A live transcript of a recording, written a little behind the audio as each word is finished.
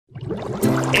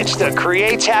It's the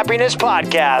Creates Happiness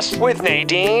Podcast with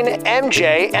Nadine,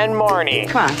 MJ, and Marnie.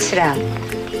 Come on, sit down.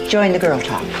 Join the girl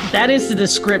talk. That is the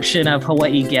description of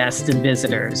Hawaii guests and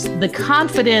visitors. The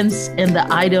confidence and the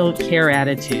I don't care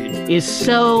attitude is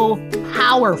so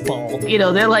powerful. You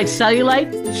know, they're like,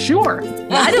 cellulite? Sure.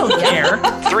 I don't care.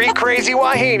 Three crazy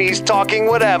wahinis talking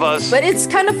whatevers. But it's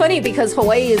kind of funny because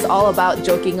Hawaii is all about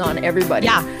joking on everybody.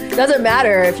 Yeah. It doesn't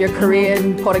matter if you're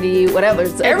Korean, Portuguese, whatever.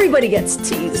 Everybody gets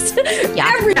teased.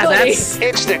 Yeah. Everybody.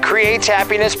 It's the Creates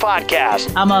Happiness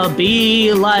Podcast. I'm a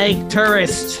be like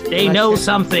tourist. They know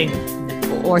something.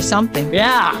 Or something.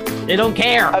 Yeah, they don't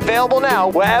care. Available now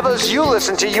wherever you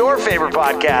listen to your favorite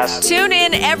podcast. Tune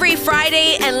in every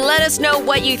Friday and let us know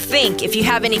what you think. If you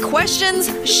have any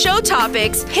questions, show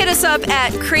topics, hit us up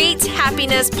at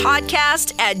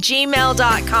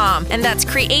createshappinesspodcast@gmail.com. And that's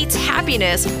Creates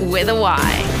Happiness with a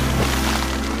Y.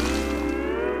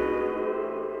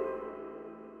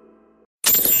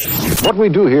 What we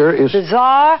do here is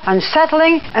Bizarre,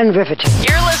 unsettling, and riveting.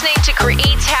 You're listening to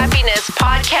Creates Happiness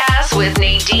Podcast with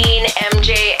Nadine,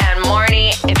 MJ, and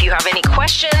Marnie. If you have any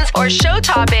questions or show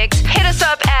topics, hit us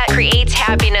up at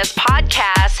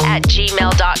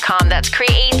createshappinesspodcast@gmail.com. That's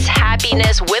Creates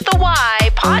Happiness with a Y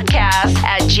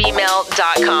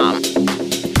podcast@gmail.com.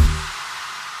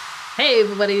 Hey,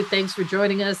 everybody. Thanks for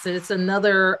joining us. It's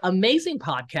another amazing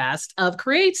podcast of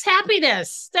Creates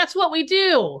Happiness. That's what we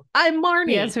do. I'm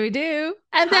Marnie. Yes, we do.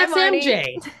 And that's Hi, Marnie.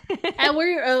 MJ. And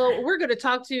we're going to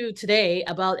talk to you today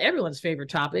about everyone's favorite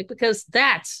topic, because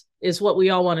that is what we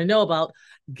all want to know about: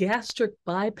 Gastric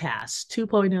Bypass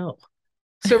 2.0.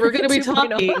 So we're going to be 2.0.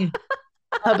 talking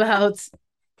about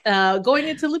going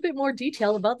into a little bit more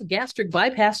detail about the gastric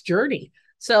bypass journey.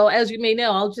 So as you may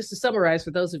know, I'll just to summarize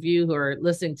for those of you who are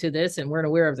listening to this and weren't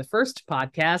aware of the first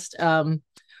podcast.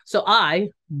 So I,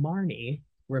 Marnie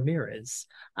Ramirez,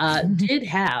 did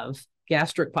have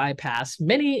gastric bypass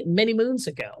many, many moons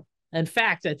ago. In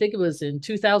fact, I think it was in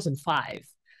 2005.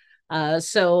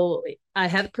 So I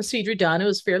had a procedure done. It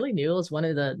was fairly new. I was one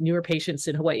of the newer patients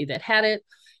in Hawaii that had it.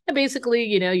 And basically,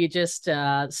 you know, you just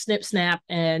snip, snap,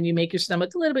 and you make your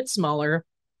stomach a little bit smaller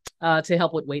to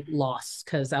help with weight loss,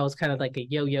 because I was kind of like a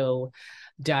yo-yo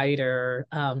dieter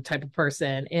type of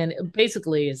person. And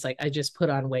basically, it's like I just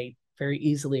put on weight very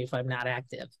easily if I'm not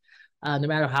active. No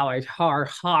matter how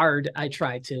hard I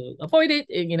tried to avoid it,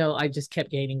 you know, I just kept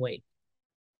gaining weight.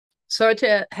 So I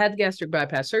had gastric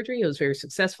bypass surgery. It was very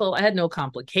successful. I had no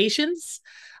complications.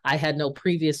 I had no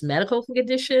previous medical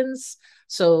conditions.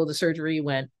 So the surgery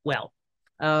went well.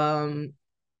 You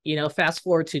know, fast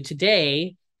forward to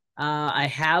today, I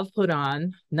have put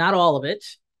on, not all of it,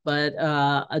 but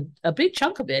a big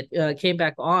chunk of it came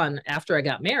back on after I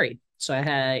got married. So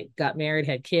I got married,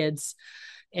 had kids,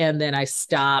 and then I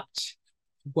stopped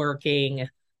working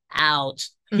out.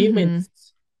 Humans,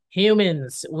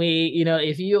 we, you know,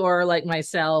 if you are like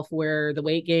myself, where the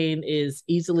weight gain is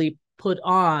easily put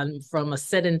on from a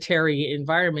sedentary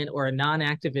environment or a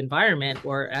non-active environment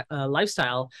or a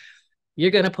lifestyle, you're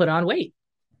going to put on weight.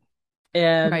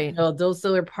 And right. You know, those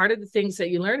are part of the things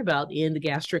that you learn about in the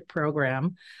gastric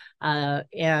program.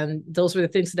 And those were the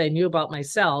things that I knew about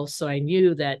myself. So I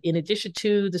knew that in addition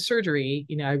to the surgery,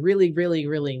 you know, I really, really,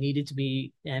 really needed to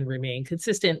be and remain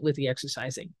consistent with the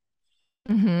exercising.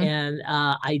 And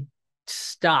I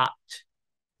stopped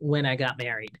when I got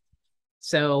married.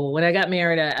 So when I got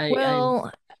married,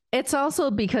 it's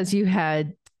also because you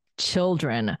had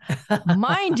children.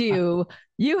 Mind you,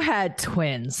 you had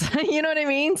twins. You know what I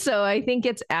mean? So I think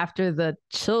it's after the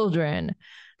children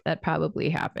that probably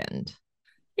happened.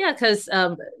 Yeah, because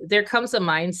there comes a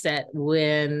mindset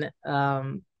when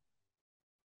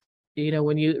you know,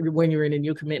 when you're in a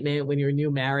new commitment, when you're in a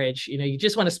new marriage, you know, you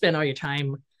just want to spend all your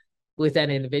time with that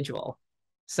individual.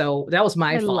 So that was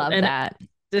my fault. I love that.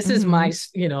 This is my,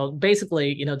 you know,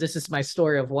 basically, you know, this is my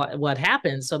story of what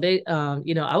happened. So they,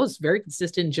 you know, I was very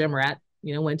consistent gym rat,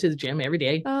 you know, went to the gym every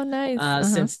day. Oh,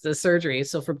 nice. Since the surgery.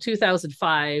 So from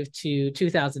 2005 to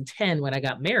 2010, when I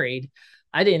got married,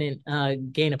 I didn't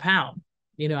gain a pound.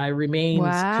 You know, I remained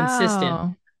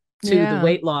consistent to the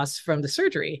weight loss from the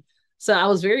surgery. So I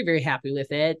was very, very happy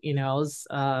with it. You know, I was,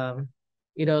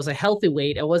 you know, it was a healthy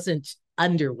weight. I wasn't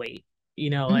underweight, you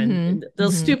know, and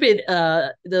those stupid,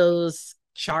 those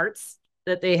charts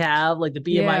that they have, like the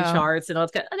BMI charts and all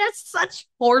that. That's such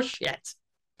horseshit.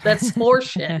 That's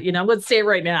horseshit. You know, I'm going to say it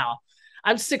right now.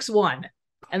 I'm 6'1",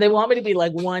 and they want me to be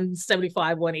like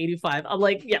 175, 185. I'm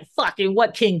like, yeah, fucking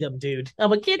what kingdom, dude?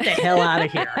 I'm like, get the hell out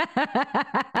of here.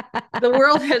 The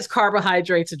world has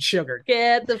carbohydrates and sugar.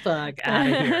 Get the fuck out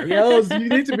of here. Yo, you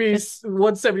need to be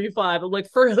 175. I'm like,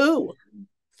 for who?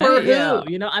 For who?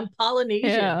 You know, I'm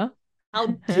Polynesian. how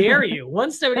dare you?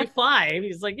 175.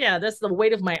 He's like, yeah, that's the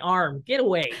weight of my arm. Get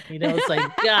away. It's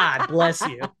like, God bless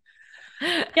you.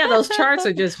 Yeah, those charts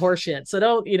are just horseshit. So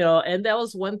don't, and that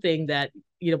was one thing that,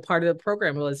 part of the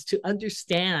program was to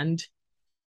understand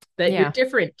that you're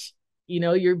different.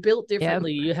 You're built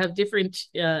differently. Yep. You have different,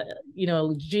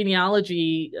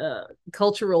 genealogy,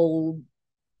 cultural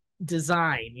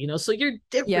design, so you're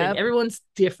different. Yep. Everyone's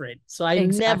different. So I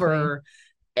never,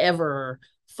 ever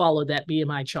followed that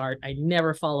BMI chart. I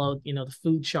never followed, the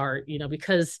food chart,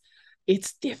 because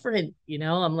it's different.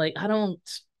 I'm like, I don't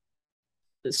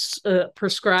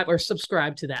prescribe or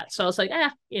subscribe to that. So I was like,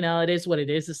 it is what it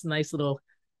is. It's a nice little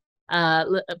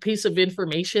a piece of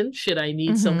information should I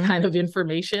need some kind of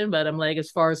information. But I'm like,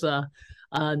 as far as a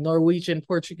Norwegian,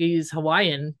 Portuguese,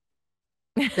 Hawaiian,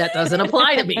 that doesn't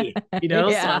apply to me, So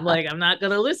I'm like, I'm not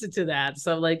going to listen to that.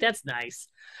 So I'm like, that's nice.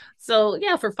 So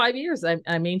yeah, for 5 years,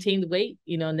 I maintained weight,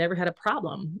 never had a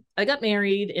problem. I got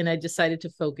married and I decided to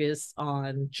focus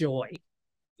on joy.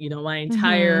 My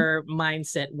entire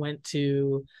mindset went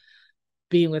to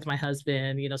being with my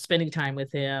husband, spending time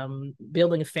with him,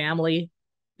 building a family.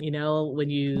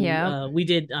 When we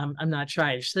did, I'm not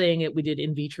shy of saying it, we did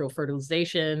in vitro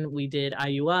fertilization, we did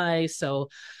IUI. So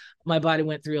my body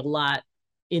went through a lot.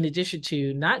 In addition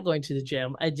to not going to the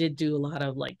gym, I did do a lot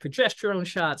of like progesterone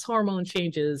shots, hormone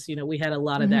changes. We had a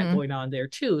lot of that going on there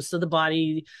too. So the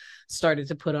body started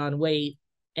to put on weight.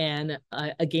 And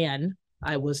again,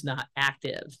 I was not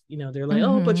active. They're like,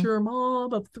 oh, but you're a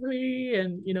mom of 3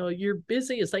 and, you're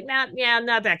busy. It's like, not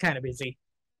that kind of busy.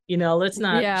 Let's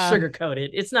not sugarcoat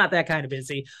it. It's not that kind of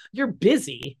busy. You're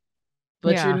busy,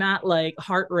 but you're not like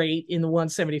heart rate in the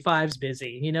 175s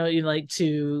busy. You like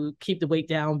to keep the weight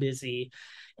down busy.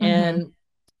 And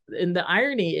the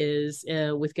irony is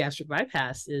with gastric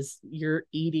bypass is you're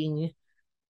eating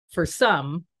for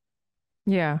some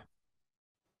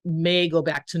may go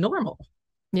back to normal.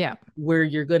 Yeah. Where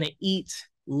you're going to eat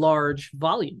large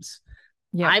volumes.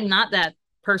 Yeah. I'm not that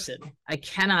person. I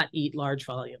cannot eat large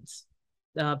volumes.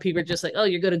 People are just like, oh,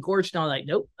 you're going to gorge. And I'm like,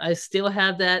 nope, I still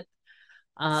have that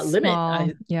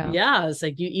limit. It's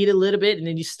like you eat a little bit and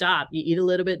then you stop. You eat a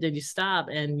little bit, then you stop.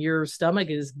 And your stomach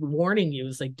is warning you.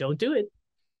 It's like, don't do it.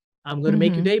 I'm going to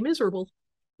make your day miserable.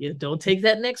 Don't take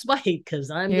that next bite because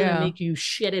I'm going to make you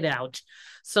shit it out.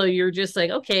 So you're just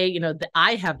like, okay,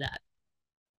 I have that.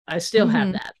 I still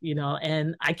have that,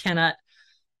 and I cannot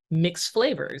mix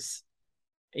flavors.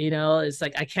 It's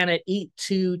like I cannot eat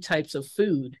 2 types of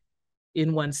food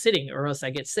in one sitting or else I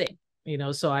get sick,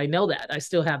 so I know that. I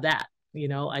still have that.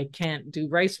 I can't do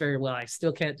rice very well. I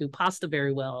still can't do pasta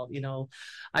very well.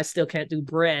 I still can't do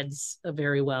breads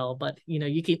very well, but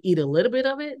you can eat a little bit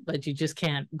of it, but you just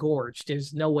can't gorge.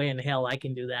 There's no way in hell I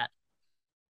can do that.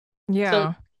 Yeah.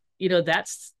 So,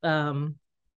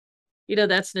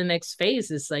 that's the next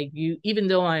phase. It's like even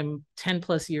though I'm 10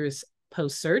 plus years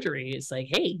post surgery, it's like,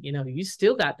 hey, you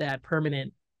still got that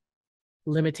permanent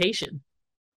limitation.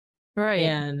 Right.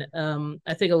 And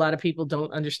I think a lot of people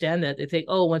don't understand that. They think,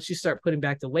 oh, once you start putting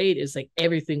back the weight, it's like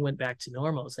everything went back to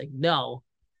normal. It's like, no,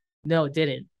 it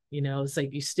didn't. It's like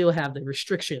you still have the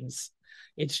restrictions.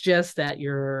 It's just that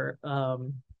your, I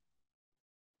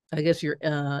guess your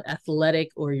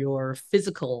athletic or your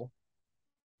physical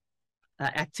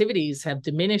activities have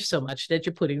diminished so much that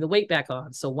you're putting the weight back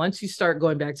on. So once you start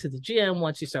going back to the gym,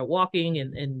 once you start walking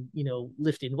and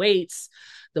lifting weights,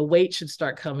 the weight should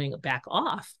start coming back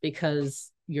off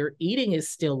because your eating is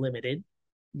still limited.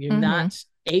 You're not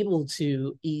able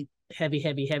to eat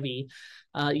heavy.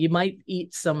 You might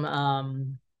eat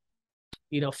some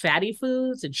fatty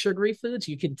foods and sugary foods.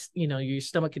 You could, your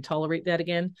stomach can tolerate that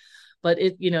again. But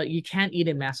you can't eat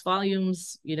in mass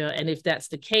volumes, and if that's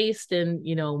the case, then,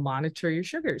 monitor your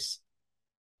sugars,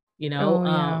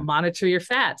 monitor your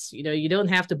fats, you don't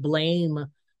have to blame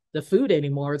the food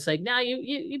anymore. It's like, now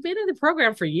you've been in the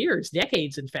program for years,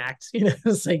 decades, in fact,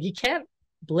 it's like, you can't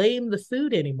blame the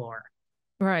food anymore.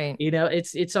 Right.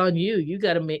 It's on you. You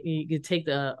got to you take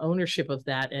the ownership of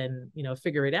that and,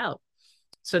 figure it out.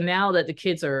 So now that the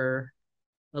kids are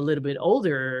a little bit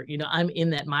older, I'm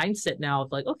in that mindset now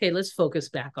of like, okay, let's focus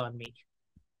back on me.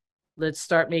 Let's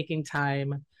start making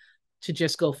time to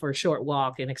just go for a short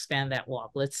walk and expand that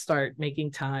walk. Let's start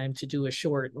making time to do a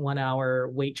short 1 hour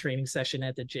weight training session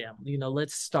at the gym.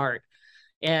 Let's start.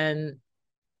 And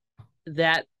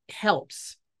that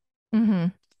helps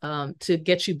to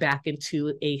get you back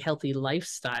into a healthy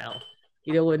lifestyle.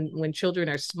 When children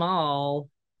are small,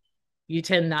 you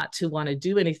tend not to want to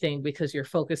do anything because your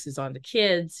focus is on the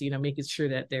kids, making sure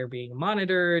that they're being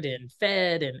monitored and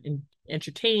fed and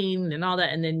entertained and all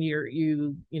that. And then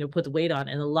you put the weight on.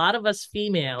 And a lot of us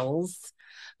females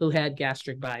who had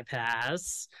gastric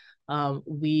bypass,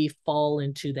 we fall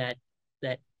into that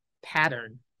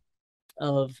pattern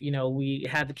of, we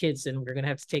have the kids and we're going to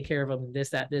have to take care of them, this,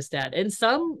 that. And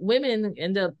some women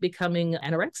end up becoming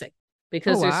anorexic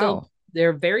because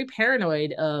they're very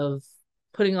paranoid of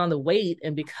putting on the weight.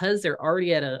 And because they're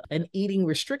already at an eating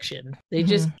restriction, they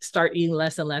just start eating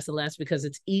less and less and less because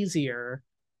it's easier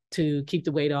to keep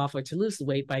the weight off or to lose the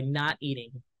weight by not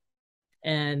eating.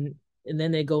 And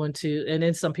then they go into, and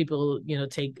then some people,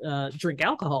 drink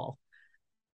alcohol,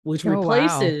 which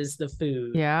replaces the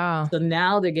food. Yeah. So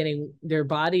now their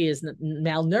body is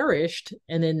malnourished.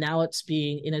 And then now it's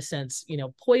being, in a sense,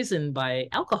 poisoned by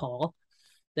alcohol,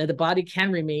 that the body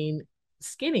can remain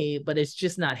skinny, but it's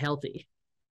just not healthy.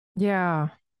 Yeah.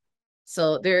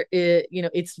 So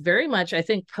it's very much, I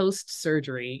think,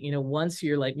 post-surgery, once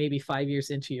you're like maybe 5 years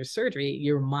into your surgery,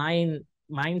 your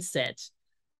mindset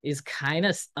is kind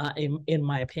of, in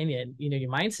my opinion,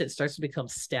 your mindset starts to become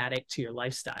static to your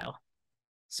lifestyle.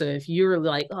 So if you're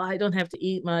like, oh, I don't have to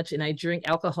eat much and I drink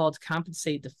alcohol to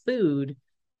compensate the food,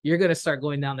 you're going to start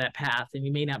going down that path and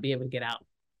you may not be able to get out.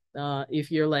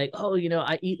 If you're like, oh,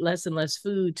 I eat less and less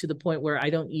food to the point where I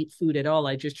don't eat food at all,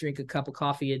 I just drink a cup of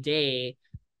coffee a day,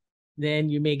 then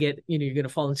you may get, you're going to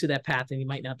fall into that path and you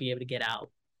might not be able to get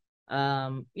out.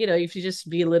 If you just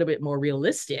be a little bit more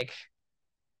realistic,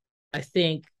 I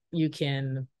think you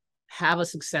can have a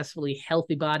successfully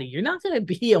healthy body. You're not going to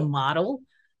be a model.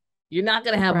 You're not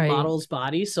going to have a model's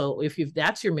body. So if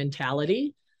that's your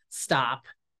mentality, stop,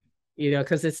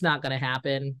 because it's not going to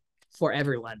happen for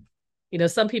everyone.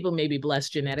 Some people may be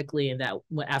blessed genetically and that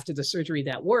after the surgery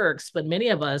that works, but many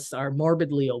of us are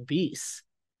morbidly obese.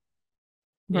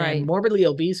 Right. And morbidly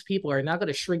obese people are not going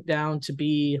to shrink down to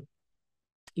be,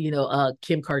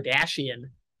 Kim Kardashian,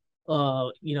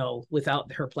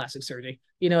 without her plastic surgery.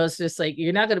 It's just like,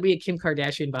 you're not going to be a Kim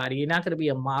Kardashian body. You're not going to be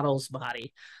a model's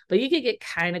body, but you can get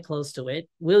kind of close to it.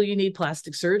 Will you need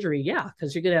plastic surgery? Yeah,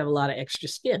 because you're going to have a lot of extra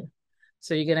skin.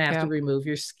 So you're going to have to remove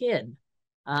your skin.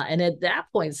 And at that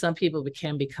point, some people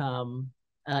can become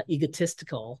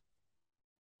egotistical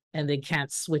and they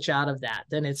can't switch out of that.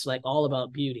 Then it's like all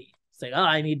about beauty. It's like, oh,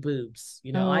 I need boobs.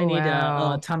 I need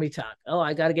a tummy tuck. Oh,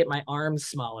 I got to get my arms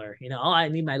smaller. Oh, I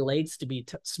need my legs to be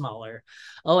smaller.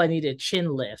 Oh, I need a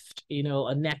chin lift,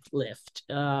 a neck lift,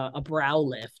 a brow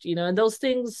lift, and those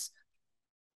things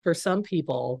for some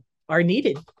people are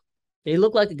needed. They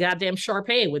look like a goddamn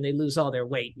Shar-Pei when they lose all their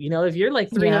weight. If you're like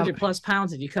 300 plus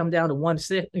pounds and you come down to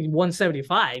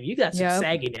 175, you got some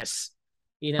sagginess,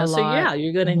 so yeah,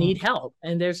 you're going to need help.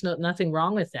 And there's nothing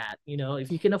wrong with that.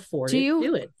 If you can afford it,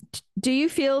 do it. Do you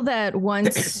feel that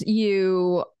once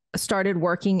you started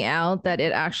working out that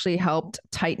it actually helped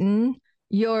tighten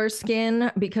your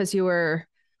skin because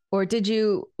or did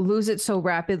you lose it so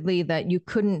rapidly that you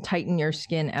couldn't tighten your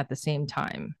skin at the same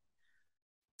time?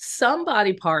 Some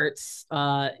body parts,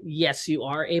 yes, you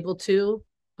are able to,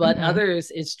 but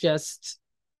others, it's just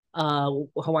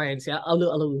Hawaiians. Yeah,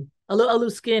 alu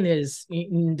skin is,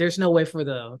 there's no way for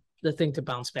the thing to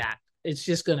bounce back. It's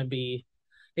just going to be,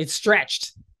 it's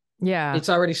stretched. Yeah, it's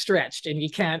already stretched, and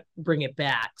you can't bring it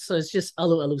back. So it's just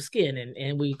alu skin,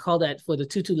 and we call that for the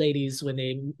tutu ladies when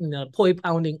they poi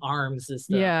pounding arms is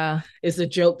the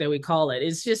joke that we call it.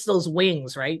 It's just those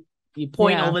wings, right? You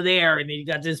point over there and then you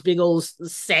got this big old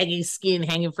saggy skin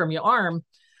hanging from your arm.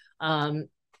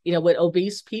 With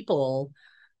obese people,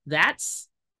 that's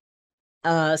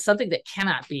something that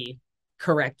cannot be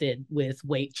corrected with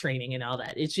weight training and all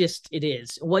that. It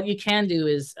is. What you can do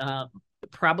is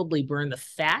probably burn the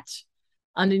fat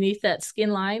underneath that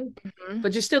skin line,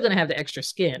 but you're still going to have the extra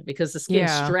skin because the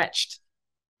skin's stretched.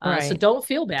 So don't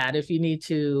feel bad if you need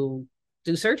to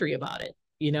do surgery about it.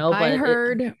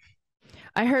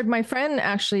 I heard my friend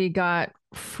actually got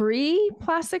free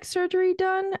plastic surgery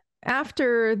done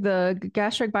after the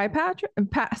gastric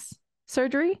bypass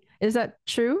surgery. Is that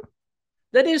true?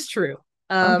 That is true.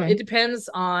 It depends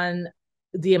on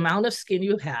the amount of skin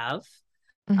you have.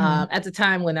 At the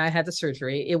time when I had the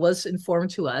surgery, it was informed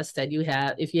to us that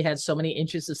if you had so many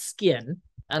inches of skin,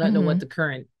 I don't know what the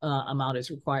current amount is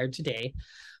required today,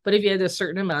 but if you had a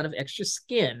certain amount of extra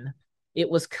skin, it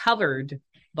was covered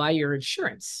by your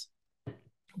insurance.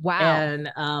 Wow. And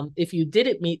if you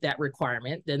didn't meet that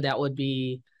requirement, then that would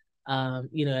be, an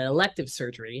elective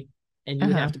surgery, and you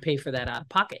would have to pay for that out of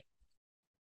pocket.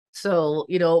 So,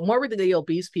 morbidly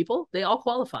obese people, they all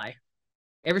qualify.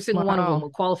 Every single one of Wow. them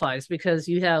qualifies because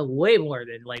you have way more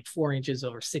than like 4 inches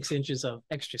or 6 inches of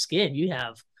extra skin. You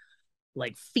have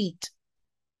like feet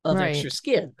of Right. extra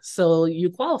skin. So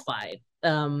you qualify.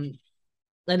 And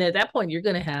at that point, you're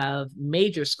going to have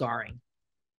major scarring.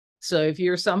 So if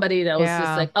you're somebody that was just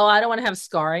Yeah. like, oh, I don't want to have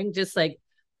scarring, just like,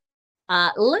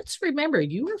 let's remember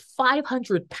you were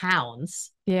 500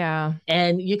 pounds Yeah.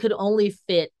 and you could only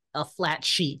fit a flat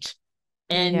sheet.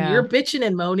 And Yeah. you're bitching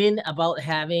and moaning about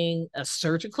having a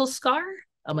surgical scar.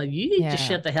 I'm like, you need to Yeah.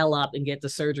 shut the hell up and get the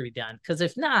surgery done. Because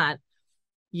if not,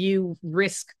 you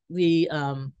risk the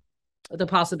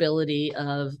possibility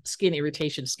of skin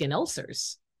irritation, skin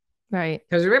ulcers. Right.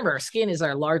 Because remember, our skin is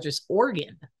our largest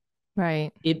organ.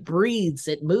 Right. It breathes,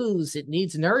 it moves, it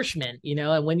needs nourishment,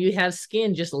 and when you have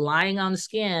skin just lying on the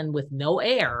skin with no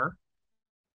air,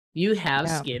 you have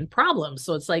Yeah. skin problems.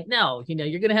 So it's like, no,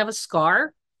 you're going to have a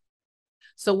scar.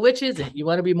 So which is it? You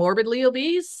want to be morbidly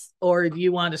obese, or do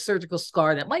you want a surgical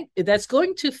scar that's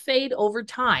going to fade over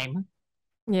time,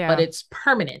 Yeah. but it's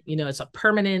permanent? It's a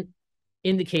permanent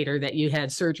indicator that you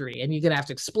had surgery, and you're going to have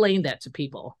to explain that to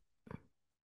people.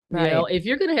 Right. If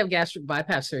you're going to have gastric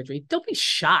bypass surgery, don't be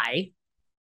shy.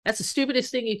 That's the stupidest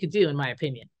thing you could do, in my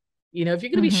opinion. If you're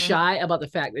going to be shy about the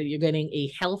fact that you're getting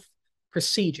a health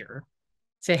procedure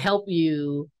to help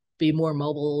you be more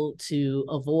mobile, to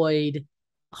avoid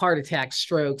heart attacks,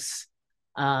 strokes,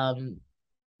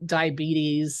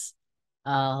 diabetes,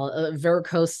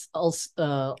 varicose ulcers.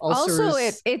 Also,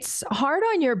 it's hard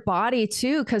on your body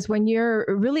too, because when you're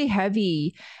really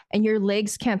heavy and your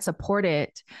legs can't support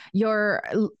it, your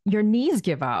knees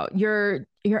give out, your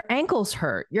ankles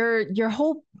hurt, your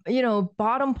whole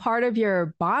bottom part of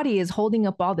your body is holding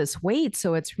up all this weight,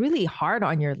 so it's really hard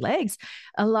on your legs.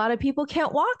 A lot of people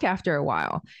can't walk after a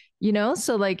while,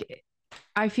 so like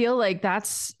I feel like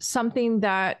that's something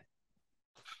that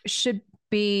should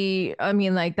be, I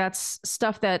mean, like that's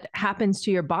stuff that happens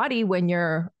to your body when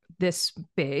you're this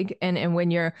big, and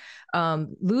when you're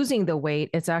losing the weight,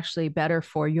 it's actually better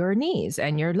for your knees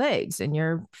and your legs and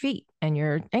your feet and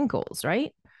your ankles,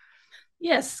 right?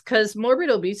 Yes, because morbid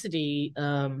obesity,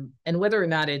 and whether or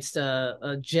not it's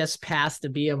just past the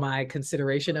BMI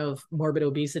consideration of morbid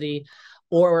obesity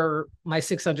or my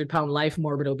 600-pound life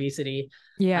morbid obesity,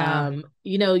 Yeah.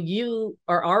 you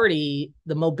are already,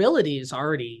 the mobility is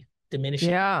already diminishing.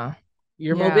 Yeah.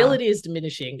 Your mobility is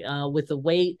diminishing with the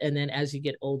weight, and then as you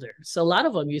get older. So a lot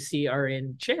of them you see are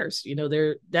in chairs.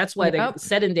 That's why they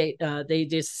sit and they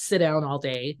just sit down all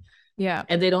day. Yeah.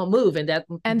 And they don't move, and that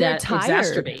they're tired.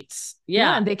 exacerbates.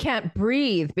 Yeah. And they can't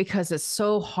breathe because it's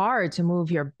so hard to move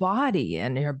your body.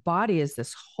 And your body is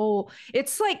this whole,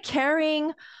 it's like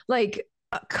carrying like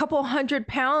a couple 100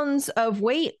 pounds of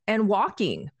weight and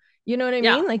walking. You know what I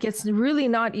mean? Like it's really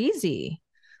not easy.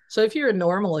 So if you're a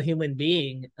normal human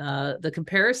being, the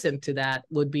comparison to that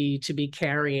would be to be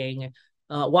carrying,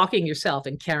 walking yourself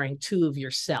and carrying two of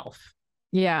yourself.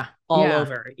 Yeah. All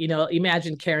over.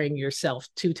 Imagine carrying yourself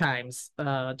two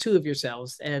of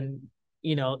yourselves, and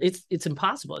it's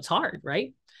impossible. It's hard,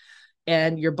 right?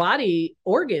 And your body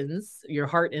organs, your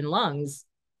heart and lungs,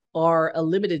 are a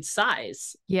limited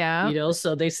size. Yeah.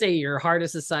 So they say your heart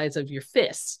is the size of your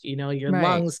fist. Your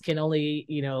lungs can only,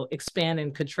 expand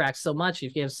and contract so much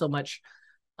if you have so much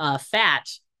fat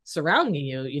surrounding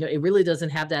you. It really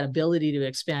doesn't have that ability to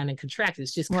expand and contract.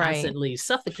 It's just constantly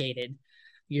suffocated.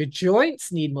 Your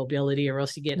joints need mobility, or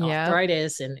else you get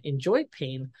arthritis and joint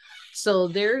pain. So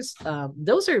there's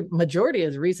those are majority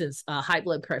of the reasons: high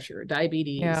blood pressure,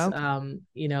 diabetes,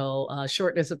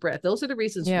 shortness of breath. Those are the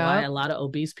reasons why a lot of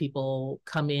obese people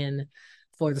come in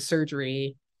for the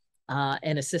surgery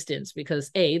and assistance, because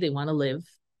A, they want to live,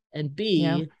 and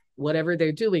B, whatever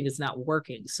they're doing is not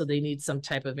working. So they need some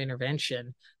type of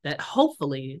intervention that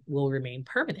hopefully will remain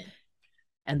permanent.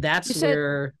 And that's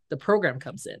where the program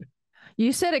comes in.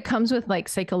 You said it comes with like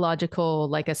psychological,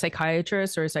 like a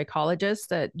psychiatrist or a psychologist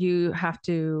that you have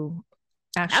to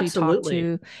actually talk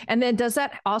to. And then does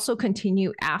that also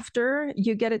continue after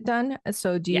you get it done?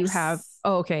 So do you have,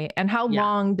 okay. And how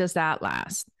long does that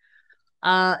last?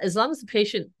 As long as the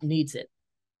patient needs it.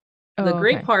 The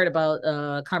great part about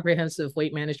a comprehensive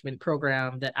weight management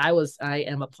program that I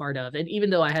am a part of, and even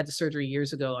though I had the surgery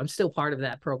years ago, I'm still part of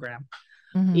that program,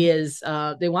 is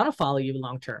they want to follow you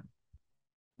long-term.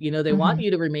 They want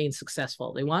you to remain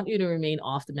successful. They want you to remain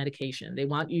off the medication. They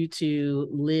want you to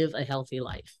live a healthy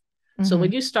life. So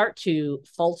when you start to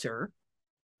falter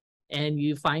and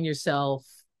you find yourself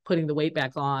putting the weight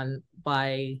back on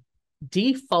by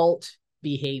default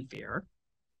behavior,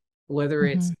 whether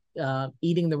it's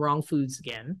eating the wrong foods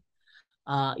again,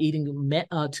 eating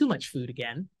too much food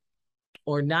again,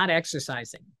 or not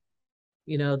exercising,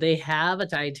 they have a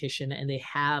dietitian and they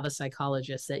have a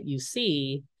psychologist that you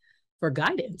see for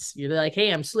guidance. You're like,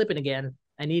 hey, I'm slipping again.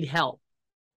 I need help.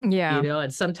 Yeah.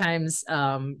 And sometimes,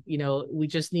 we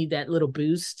just need that little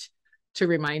boost to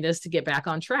remind us to get back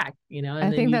on track, and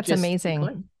I think that's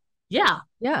amazing. Yeah.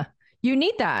 Yeah. You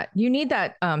need that. You need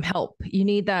that help. You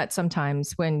need that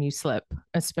sometimes when you slip,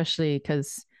 especially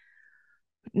because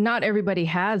not everybody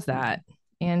has that.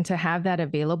 And to have that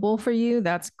available for you,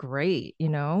 that's great,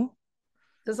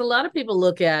 Because a lot of people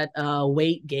look at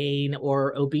weight gain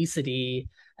or obesity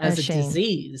as a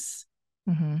disease,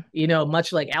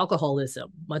 much like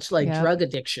alcoholism, much like drug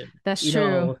addiction. That's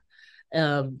true.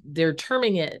 They're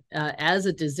terming it as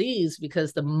a disease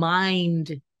because the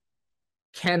mind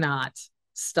cannot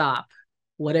stop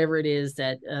whatever it is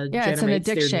that generates it's an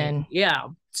addiction.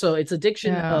 So it's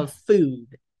addiction of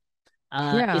food.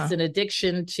 It's an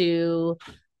addiction to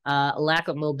lack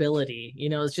of mobility.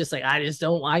 It's just like,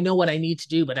 I know what I need to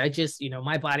do, but I just,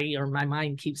 my body or my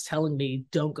mind keeps telling me,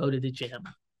 don't go to the gym.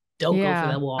 Don't go for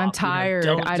that walk. I'm tired.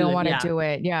 I don't want to do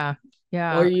it. Yeah.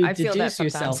 Yeah. Or you deduce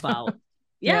yourself out.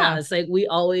 It's like we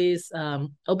always,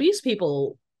 obese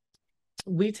people,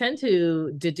 we tend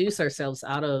to deduce ourselves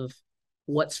out of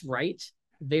what's right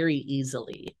very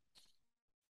easily.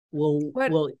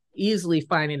 We'll easily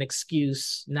find an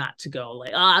excuse not to go,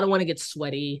 like, I don't want to get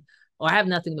sweaty, or I have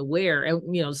nothing to wear.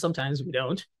 And, sometimes we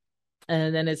don't.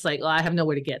 And then it's like, I have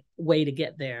nowhere to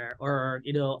get there, or,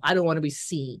 I don't want to be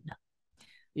seen.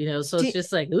 So it's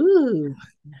just like, ooh.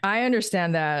 I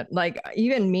understand that. Like,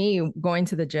 even me going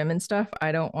to the gym and stuff,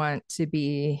 I don't want to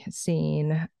be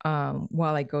seen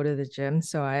while I go to the gym.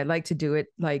 So I like to do it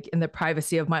like in the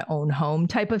privacy of my own home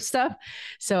type of stuff.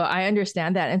 So I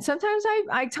understand that. And sometimes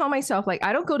I tell myself, like,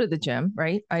 I don't go to the gym,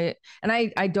 right? I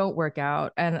don't work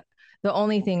out. And the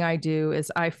only thing I do is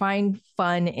I find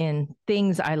fun in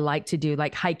things I like to do,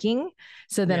 like hiking.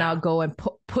 So then I'll go and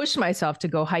push myself to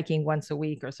go hiking once a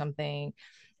week or something.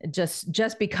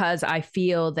 Just because I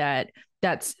feel that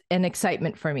that's an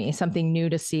excitement for me, something new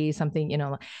to see, something,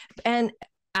 and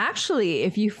actually,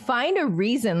 if you find a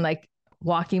reason, like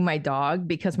walking my dog,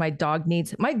 because my dog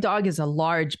is a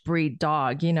large breed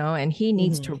dog, and he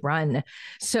needs to run.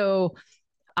 So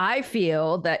I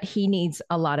feel that he needs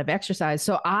a lot of exercise.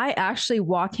 So I actually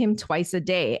walk him twice a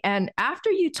day. And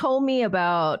after you told me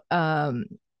about,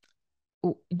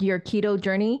 your keto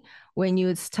journey, when you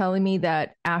was telling me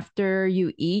that after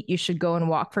you eat, you should go and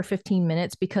walk for 15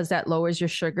 minutes because that lowers your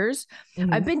sugars.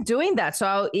 I've been doing that. So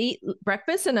I'll eat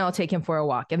breakfast and I'll take him for a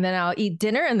walk, and then I'll eat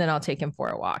dinner and then I'll take him for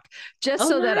a walk, just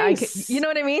so that I can, you know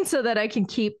what I mean? So that I can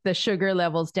keep the sugar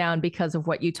levels down because of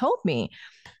what you told me.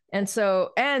 And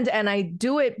so, and I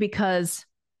do it because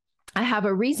I have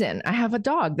a reason. I have a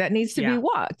dog that needs to be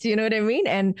walked. You know what I mean?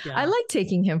 And I like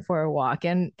taking him for a walk.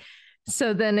 And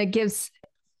so then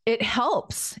it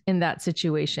helps in that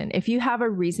situation. If you have a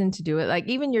reason to do it, like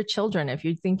even your children, if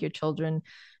you think your children,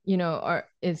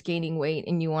 is gaining weight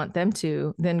and you want them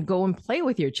to, then go and play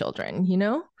with your children,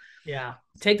 Yeah.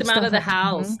 Take them out of the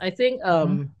house. I think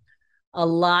a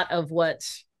lot of what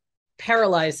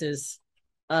paralyzes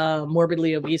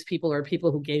morbidly obese people or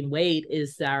people who gain weight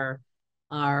is our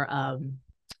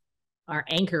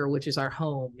anchor, which is our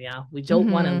home. Yeah. We don't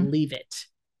want to leave it.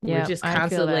 We're just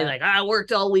constantly like, I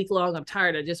worked all week long. I'm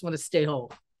tired. I just want to stay home.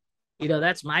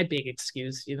 That's my big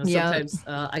excuse. Sometimes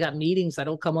I got meetings. I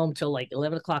don't come home till like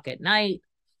 11 o'clock at night,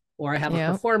 or I have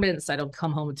a performance. I don't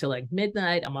come home until like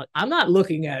midnight. I'm not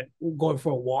looking at going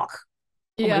for a walk.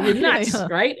 You're nuts,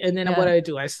 right? And then what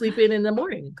do? I sleep in the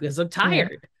morning because I'm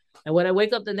tired. And when I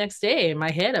wake up the next day in my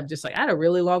head, I'm just like, I had a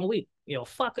really long week.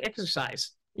 Fuck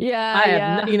exercise.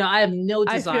 I have no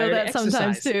desire I feel that to exercise.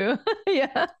 Sometimes too.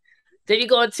 Then you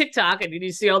go on TikTok and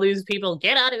you see all these people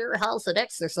get out of your house and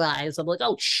exercise. I'm like,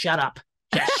 oh, shut up.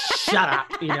 Just shut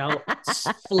up.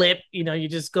 Flip, you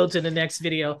just go to the next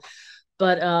video.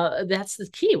 But that's the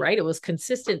key, right? It was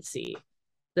consistency.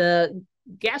 The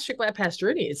gastric bypass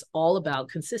journey is all about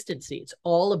consistency. It's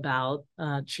all about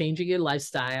changing your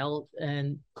lifestyle.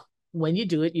 And when you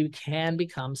do it, you can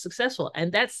become successful.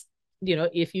 And that's,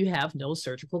 if you have no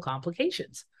surgical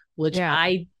complications, which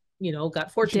I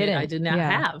got fortunate I did not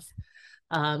have.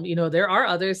 There are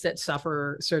others that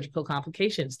suffer surgical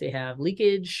complications. They have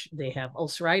leakage, they have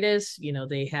ulceritis,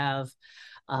 they have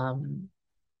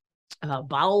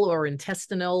bowel or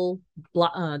intestinal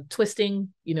twisting.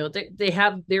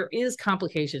 There is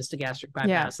complications to gastric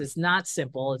bypass. It's not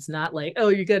simple. It's not like, oh,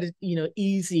 you got a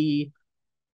easy,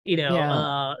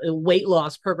 weight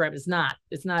loss program. It's not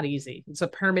easy. It's a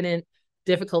permanent,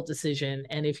 difficult decision.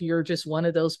 And if you're just one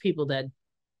of those people that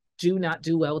do not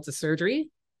do well with the surgery,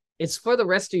 it's for the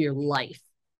rest of your life.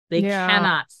 They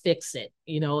cannot fix it.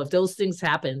 If those things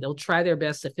happen, they'll try their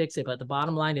best to fix it. But the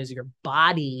bottom line is your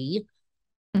body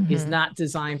is not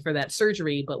designed for that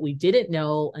surgery. But we didn't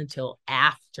know until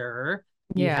after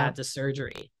you had the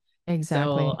surgery.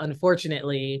 Exactly. So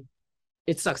unfortunately,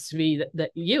 it sucks to be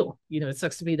it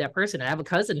sucks to be that person. I have a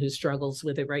cousin who struggles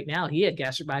with it right now. He had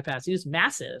gastric bypass. He was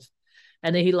massive.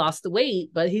 And then he lost the weight,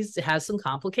 but has some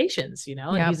complications,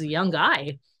 and he's a young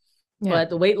guy. Yeah. But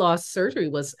the weight loss surgery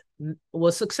was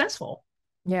successful.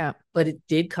 Yeah. But it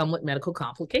did come with medical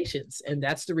complications. And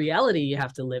that's the reality you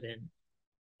have to live in.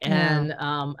 And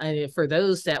for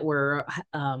those that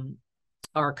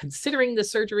are considering the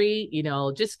surgery,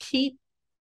 just keep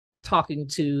talking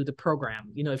to the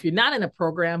program. If you're not in a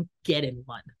program, get in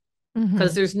one,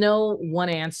 because there's no one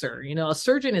answer. A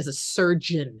surgeon is a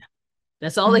surgeon.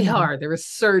 That's all they are. They're a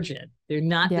surgeon. They're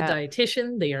not the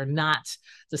dietitian. They are not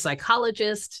the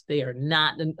psychologist. They are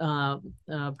not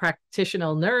a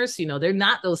practitioner nurse. They're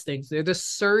not those things. They're the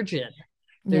surgeon.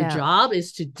 Their job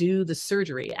is to do the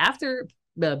surgery.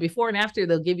 Before and after,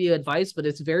 they'll give you advice, but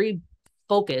it's very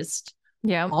focused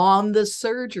on the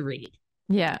surgery.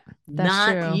 Yeah,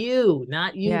 that's true.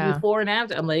 Not you before and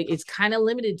after. I'm like, it's kind of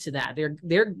limited to that.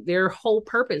 Their whole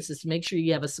purpose is to make sure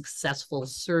you have a successful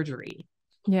surgery.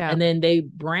 Yeah. And then they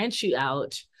branch you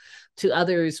out to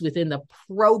others within the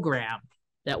program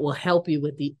that will help you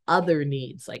with the other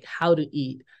needs, like how to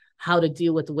eat, how to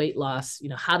deal with the weight loss,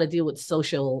 how to deal with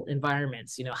social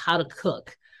environments, how to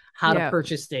cook, how to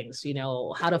purchase things,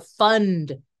 how to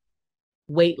fund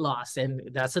weight loss.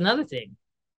 And that's another thing.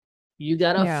 You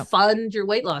got to fund your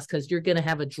weight loss, because you're going to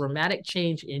have a dramatic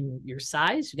change in your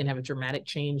size. You're going to have a dramatic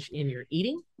change in your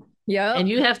eating. Yeah. And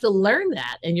you have to learn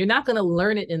that. And you're not going to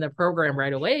learn it in the program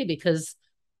right away, because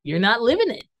you're not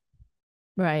living it.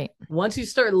 Right. Once you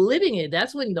start living it,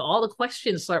 that's when all the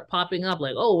questions start popping up.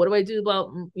 Like, oh, what do I do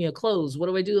about, clothes? What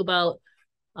do I do about,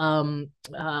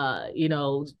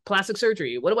 plastic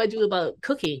surgery? What do I do about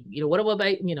cooking? What do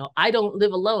I, I don't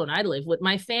live alone. I live with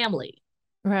my family.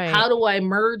 Right. How do I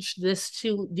merge these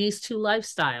two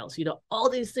lifestyles? All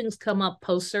these things come up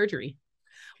post-surgery.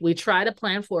 We try to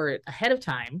plan for it ahead of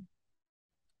time,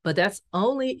 but that's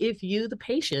only if you, the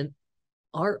patient,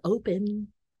 are open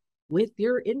with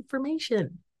your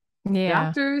information. Yeah.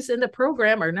 Doctors in the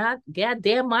program are not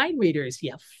goddamn mind readers,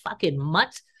 you fucking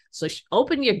mutt. So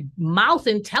open your mouth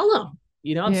and tell them.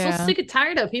 I'm so sick and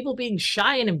tired of people being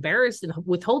shy and embarrassed and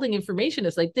withholding information.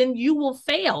 It's like, then you will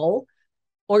fail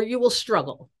or you will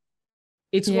struggle.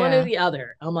 It's one or the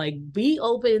other. I'm like, be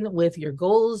open with your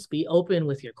goals, be open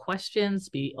with your questions,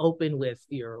 be open with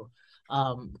your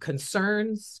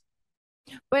concerns.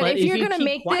 But if you're going to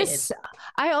make this,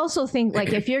 I also think,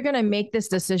 like, if you're going to make this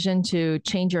decision to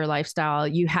change your lifestyle,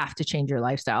 you have to change your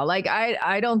lifestyle. Like,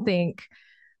 I don't think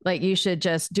like you should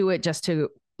just do it just to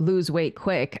lose weight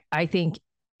quick. I think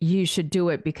you should do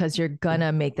it because you're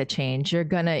gonna make the change. You're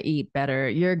gonna eat better.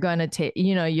 You're gonna take,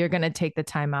 you're gonna take the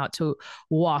time out to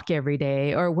walk every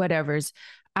day or whatever's.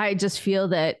 I just feel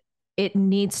that it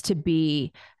needs to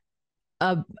be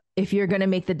if you're gonna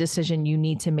make the decision, you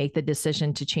need to make the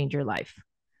decision to change your life.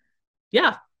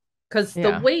 Yeah, because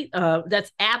the weight,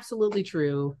 that's absolutely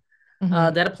true.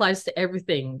 That applies to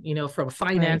everything, from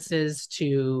finances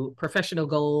to professional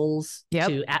goals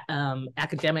to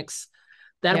academics.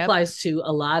 That applies to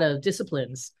a lot of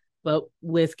disciplines. But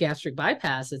with gastric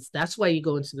bypass, that's why you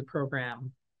go into the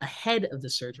program ahead of the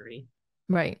surgery.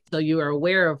 Right. So you are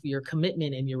aware of your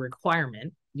commitment and your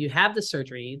requirement. You have the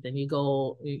surgery, then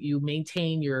you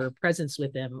maintain your presence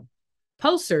with them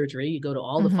post-surgery. You go to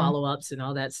all the follow-ups and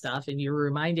all that stuff, and you're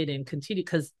reminded and continue,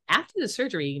 because after the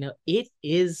surgery, it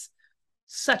is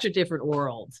such a different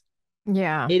world.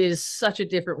 Yeah, it is such a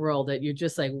different world that you're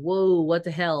just like, whoa, what the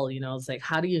hell? It's like,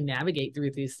 how do you navigate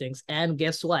through these things? And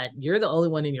guess what? You're the only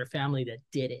one in your family that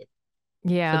did it.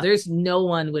 Yeah. So there's no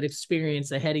one with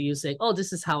experience ahead of you saying, oh,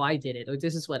 this is how I did it, or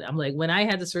this is what I'm like. When I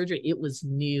had the surgery, it was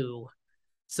new.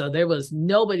 So there was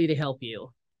nobody to help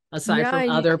you aside from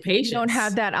other patients. You don't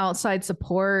have that outside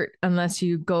support unless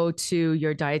you go to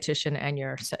your dietitian and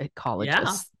your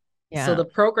psychologist. Yeah. So the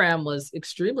program was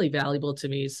extremely valuable to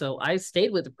me. So I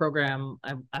stayed with the program,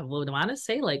 I would want to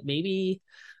say, like, maybe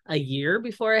a year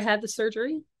before I had the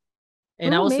surgery.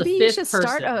 And I was the fifth person. Maybe you should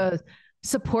start a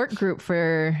support group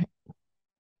for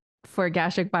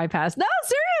gastric bypass. No,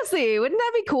 seriously, wouldn't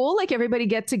that be cool? Like, everybody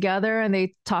get together and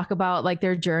they talk about like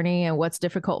their journey and what's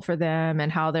difficult for them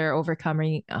and how they're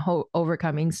overcoming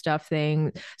stuff,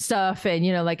 and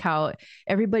like how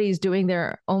everybody's doing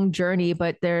their own journey,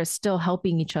 but they're still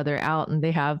helping each other out, and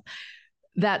they have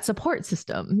that support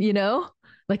system,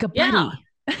 like a buddy.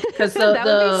 Because that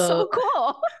would be so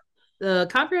cool. the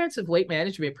comprehensive weight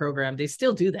management program, they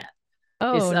still do that.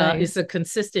 Oh, nice. It's a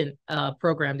consistent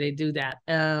program. They do that.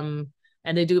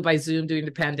 And they do it by Zoom during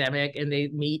the pandemic, and they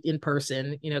meet in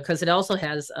person, because it also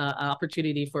has an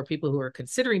opportunity for people who are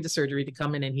considering the surgery to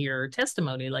come in and hear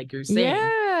testimony, like you're saying.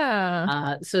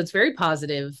 Yeah. So it's very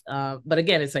positive. But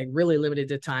again, it's like really limited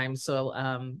to time. So,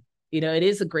 it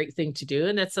is a great thing to do.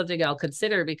 And that's something I'll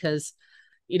consider because,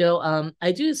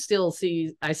 I do still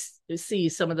see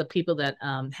some of the people that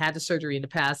had the surgery in the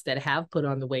past that have put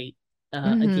on the weight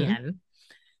again.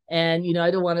 And,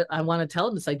 I want to tell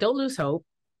them, it's like, don't lose hope.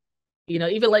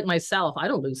 Even like myself, I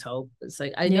don't lose hope. It's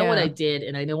like, I know what I did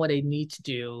and I know what I need to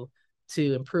do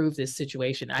to improve this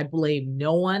situation. I blame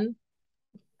no one.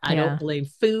 I don't blame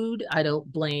food. I don't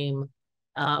blame,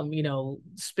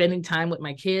 spending time with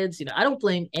my kids. I don't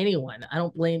blame anyone. I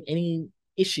don't blame any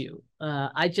issue.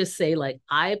 I just say, like,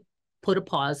 I put a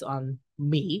pause on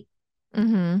me.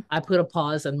 I put a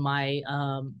pause on my,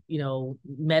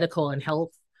 medical and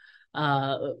health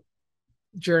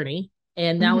journey.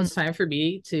 And now it's time for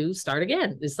me to start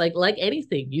again. It's like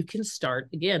anything, you can start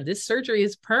again. This surgery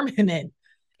is permanent.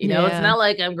 It's not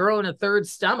like I'm growing a third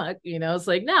stomach. It's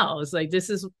like, no, it's like, this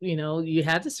is, you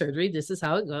had the surgery. This is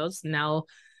how it goes. Now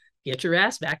get your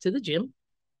ass back to the gym,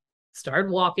 start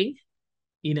walking.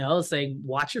 It's like,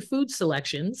 watch your food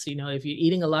selections. If you're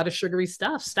eating a lot of sugary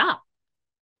stuff, stop.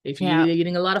 If you're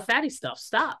eating a lot of fatty stuff,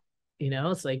 stop.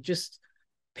 It's like, just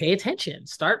pay attention,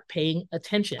 start paying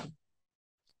attention.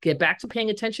 Get back to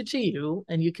paying attention to you,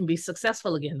 and you can be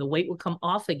successful again. The weight will come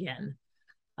off again.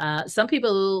 Some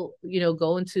people,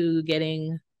 go into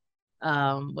getting,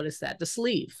 what is that? The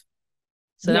sleeve.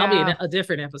 So that'll be a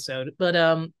different episode.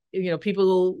 But,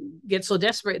 people get so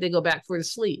desperate, they go back for the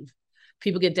sleeve.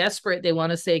 People get desperate. They want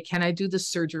to say, can I do the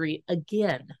surgery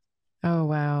again? Oh,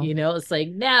 wow. It's like,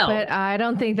 no. But I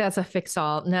don't think that's a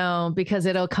fix-all. No, because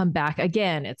it'll come back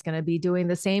again. It's going to be doing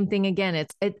the same thing again.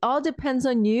 It all depends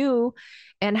on you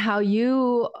and how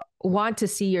you want to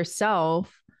see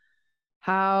yourself.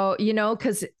 How,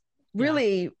 because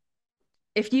really,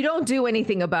 if you don't do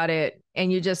anything about it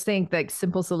and you just think that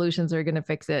simple solutions are going to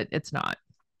fix it, it's not.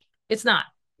 It's not.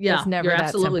 Yeah, it's never you're that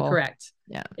absolutely simple. correct.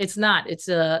 Yeah, it's not. It's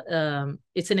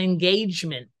it's an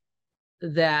engagement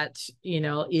that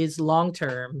is long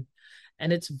term,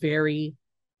 and it's very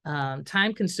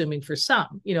time consuming for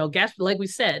some. Like we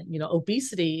said,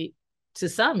 obesity to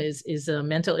some is a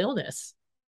mental illness.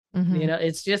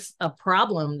 It's just a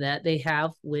problem that they have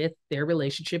with their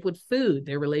relationship with food,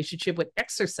 their relationship with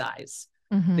exercise,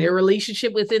 their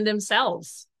relationship within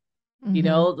themselves.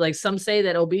 Like some say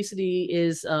that obesity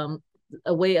is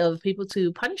a way of people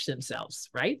to punish themselves,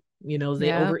 right?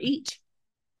 They overeat.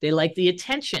 They like the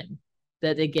attention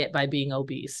that they get by being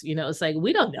obese. It's like,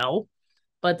 we don't know.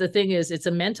 But the thing is, it's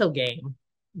a mental game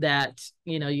that,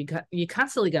 you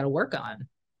constantly got to work on,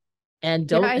 and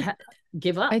don't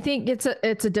give up. I think it's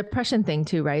a depression thing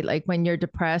too, right? Like when you're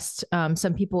depressed,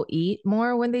 some people eat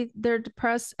more when they're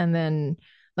depressed. And then,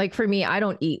 like for me, I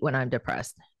don't eat when I'm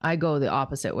depressed. I go the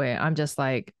opposite way. I'm just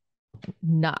like,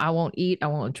 no, I won't eat. I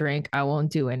won't drink. I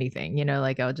won't do anything,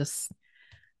 like I'll just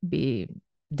be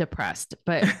depressed.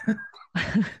 But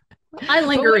I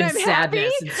linger in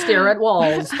sadness and stare at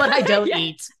walls, but I don't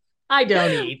eat. I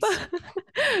don't eat.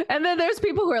 And then there's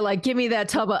people who are like, give me that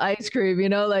tub of ice cream,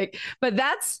 but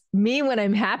that's me when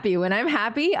I'm happy. When I'm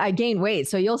happy, I gain weight.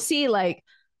 So you'll see, like,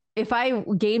 if I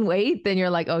gain weight, then you're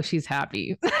like, oh, she's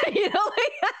happy.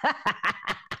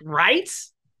 Right?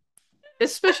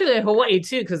 Especially in Hawaii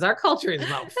too, because our culture is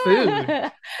about food.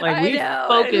 Like we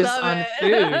focus on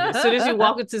food. As soon as you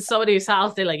walk into somebody's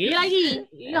house, they're like, "You like eat?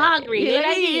 You hungry? You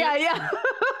like eat? Yeah.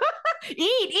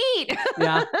 Eat.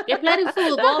 Yeah, get plenty of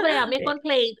food. Go over there, make one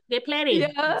plate. Get plenty.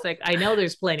 Yeah. It's like, I know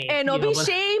there's plenty. And no be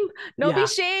shame. No be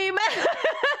shame.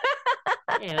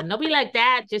 Yeah, nobody like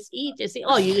that. Just eat.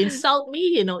 Oh, you insult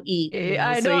me, you don't eat.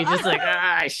 I know. So you're just like,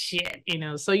 shit.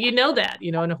 So that,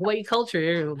 in Hawaii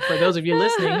culture, for those of you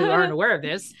listening who aren't aware of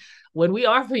this, when we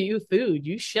offer you food,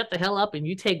 you shut the hell up and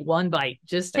you take one bite.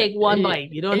 Just take one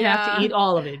bite. You don't have to eat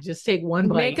all of it. Just take one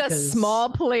bite. Make a small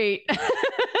plate.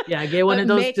 Yeah, get one of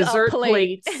those dessert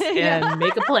plates and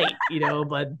make a plate,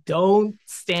 but don't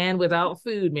stand without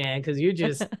food, man, because you're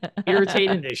just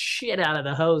irritating the shit out of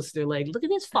the host. They're like, look at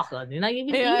this fucker. They're not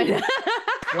even eating.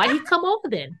 Why'd he come over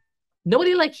then?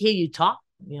 Nobody hear you talk.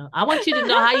 I want you to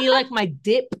know how you like my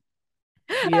dip.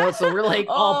 So we're like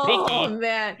all picky. Oh,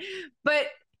 man. But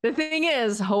the thing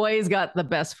is, Hawaii's got the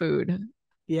best food.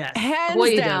 Yes. Hands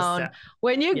Hawaii down.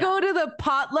 When you go to the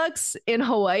potlucks in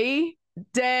Hawaii,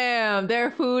 damn,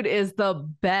 their food is the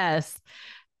best.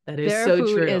 That is Their so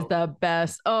food true. is the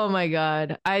best. Oh my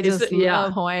God. I just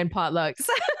love Hawaiian potlucks.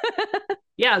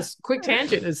 Yeah, it's quick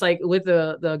tangent. It's like with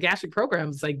the gastric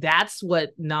programs, like that's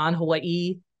what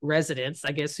non-Hawaii residents,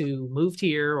 I guess, who moved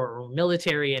here or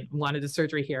military and wanted the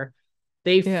surgery here,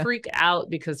 they freak out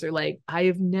because they're like, I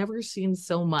have never seen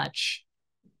so much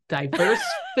diverse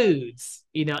foods,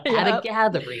 you know, at a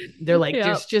gathering. They're like,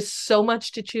 there's just so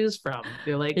much to choose from.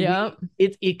 They're like,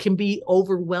 it can be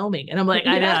overwhelming. And I'm like,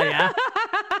 I know,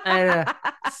 I know.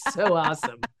 So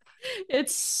awesome.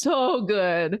 It's so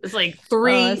good. It's like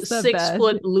 3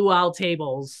 6-foot luau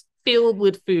tables filled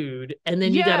with food, and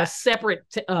then you got a separate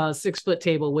 6-foot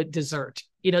table with dessert.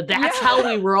 You know, that's how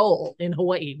we roll in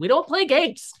Hawaii. We don't play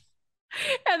games.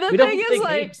 And the thing is,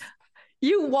 like,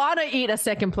 you want to eat a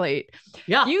second plate.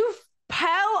 Yeah. You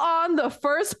pile on the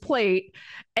first plate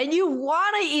and you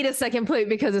want to eat a second plate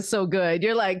because it's so good.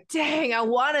 You're like, dang, I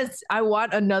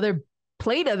want another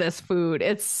plate of this food.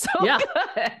 It's so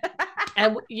good.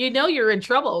 And you know you're in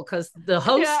trouble because the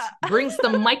host brings the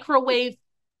microwave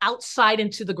outside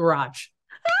into the garage.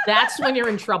 That's when you're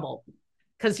in trouble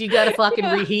because you got to fucking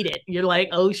reheat it. You're like,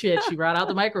 oh shit, she brought out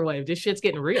the microwave. This shit's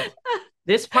getting real.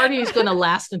 This party is going to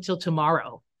last until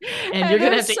tomorrow. And you're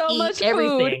going to have to eat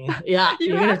everything. Yeah.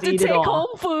 You're going to have to take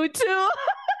home food too.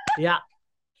 Yeah.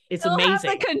 It's They'll amazing.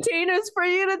 Have the containers for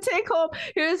you to take home.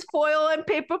 Here's foil and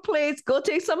paper plates. Go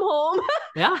take some home.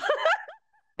 Yeah.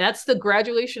 That's the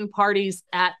graduation parties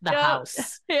at the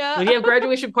house. Yeah. When you have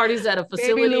graduation parties at a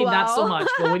facility, not so much.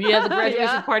 But when you have the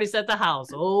graduation parties at the house,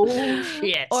 oh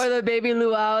shit. Or the baby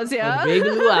luau's, Or the baby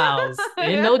luau's.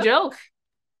 And no joke.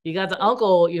 You got the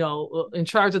uncle, you know, in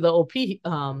charge of the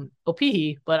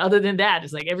opihi, but other than that,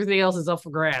 it's like everything else is up for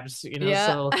grabs, you know.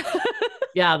 So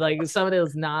yeah, like some of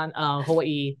those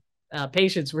non-Hawaii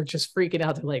patients were just freaking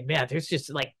out. They're like, man, there's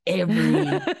just like every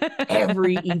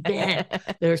event.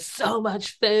 There's so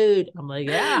much food. I'm like,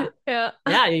 yeah,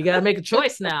 you got to make a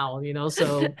choice now, you know.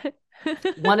 So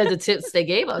one of the tips they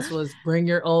gave us was bring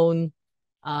your own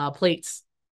plates.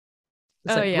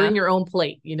 It's bring your own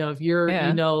plate. You know, if you're,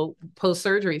 you know,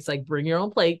 post-surgery, it's like, bring your own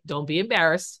plate. Don't be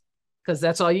embarrassed because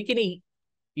that's all you can eat.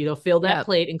 You know, fill that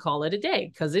plate and call it a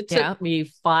day. Because it took me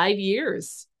 5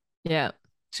 years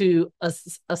to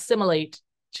assimilate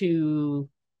to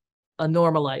a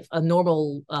normal life, a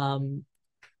normal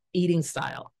eating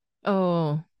style.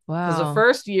 Oh, wow. Because the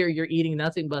first year you're eating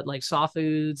nothing but like soft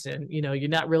foods and, you know, you're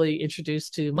not really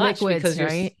introduced to much. Liquids,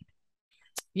 because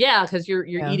because you're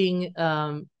eating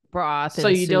broth so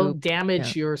you don't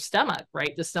damage your stomach,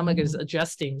 right? The stomach is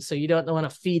adjusting, so you don't want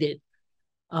to feed it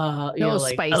you know,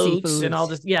 like spicy oats foods. and all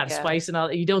this spice and all.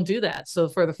 You don't do that. So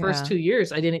for the first 2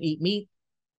 years I didn't eat meat.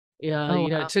 You know,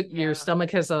 it took your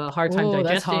stomach has a hard time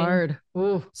digesting. That's hard.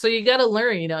 Ooh. So you got to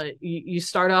learn, you know, you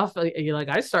start off you're like,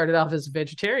 I started off as a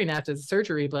vegetarian after the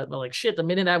surgery, but like shit, the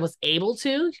minute I was able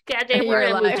to, goddamn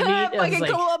right, I moved to meat. Fucking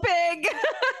like, cool pig.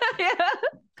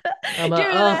 I'm give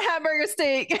me that hamburger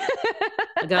steak.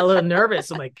 I got a little nervous.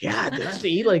 I'm like, God, I have to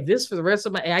eat like this for the rest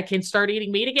of my. I can start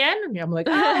eating meat again. I'm like,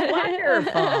 oh,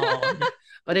 wonderful.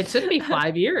 But it took me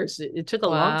 5 years. It took a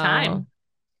long time.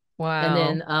 Wow. And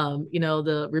then, you know,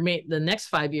 the next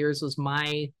 5 years was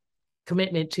my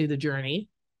commitment to the journey,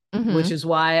 which is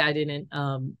why I didn't,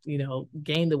 you know,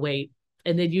 gain the weight.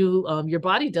 And then your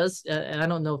body does, and I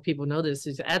don't know if people know this,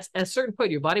 is at a certain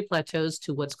point, your body plateaus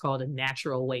to what's called a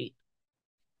natural weight.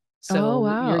 So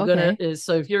you're gonna,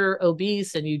 so if you're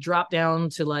obese and you drop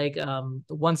down to like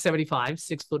 175,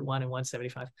 6'1" and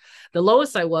 175, the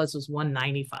lowest I was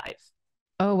 195.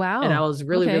 Oh, wow. And I was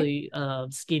really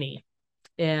skinny.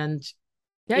 And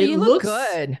you look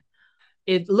good.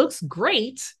 It looks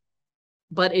great,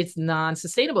 but it's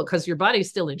non-sustainable because your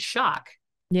body's still in shock.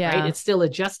 Yeah. Right? It's still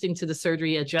adjusting to the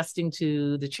surgery, adjusting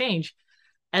to the change.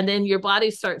 And then your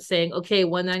body starts saying, okay,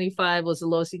 195 was the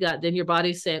lowest you got. Then your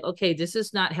body's saying, okay, this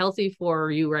is not healthy for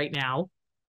you right now,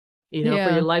 you know,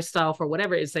 for your lifestyle, for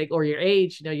whatever it's like, or your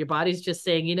age, you know, your body's just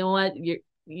saying, you know what,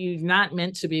 you're not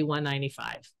meant to be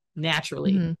 195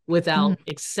 naturally without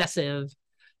excessive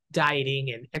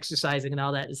dieting and exercising and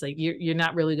all that. It's like, you're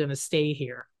not really going to stay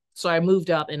here. So I moved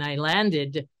up and I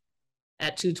landed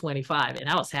at 225 and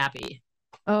I was happy.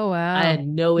 Oh, wow. I had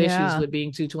no issues with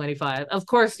being 225. Of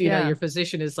course, you know, your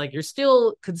physician is like, you're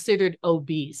still considered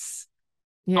obese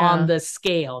on the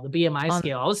scale, the BMI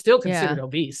scale. I was still considered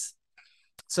obese.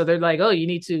 So they're like, oh, you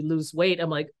need to lose weight. I'm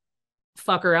like,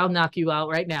 fucker, I'll knock you out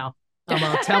right now.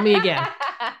 Tell me again.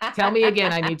 Tell me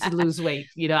again I need to lose weight.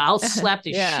 You know, I'll slap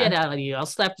the shit out of you. I'll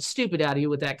slap the stupid out of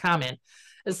you with that comment.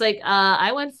 It's like,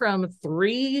 I went from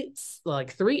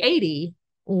 380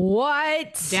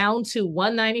 What? Down to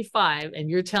 195, and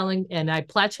you're telling, and I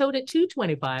plateaued at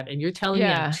 225, and you're telling me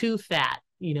I'm too fat,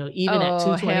 even at Oh,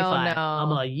 225. hell I'm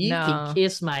no. like, you can No.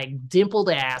 kiss my dimpled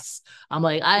ass. I'm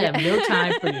like, I have no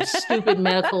time for your stupid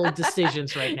medical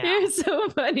decisions right now. You're so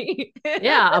funny.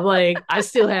 Yeah, I'm like, I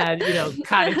still had,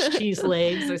 cottage cheese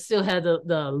legs. I still had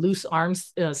the loose arm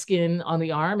skin on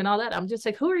the arm and all that. I'm just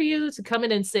like, who are you to come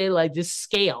in and say like this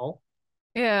scale,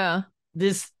 Yeah.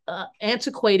 this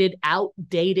antiquated,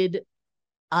 outdated,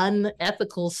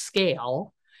 unethical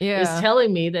scale is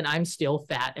telling me that I'm still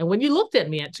fat. And when you looked at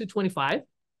me at 225,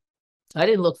 I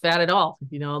didn't look fat at all.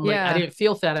 I'm like, I didn't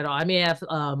feel fat at all. I may have,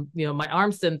 my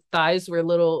arms and thighs were a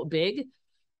little big,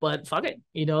 but fuck it.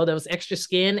 There was extra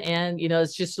skin. And,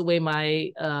 it's just the way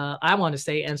my, I want to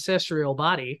say ancestral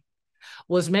body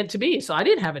was meant to be. So I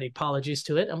didn't have any apologies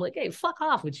to it. I'm like, hey, fuck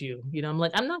off with you. I'm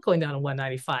like, I'm not going down to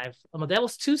 195. I'm like, that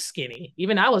was too skinny.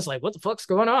 Even I was like, what the fuck's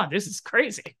going on? This is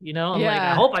crazy. I'm like,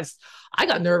 I hope I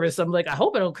got nervous. I'm like, I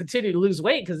hope I don't continue to lose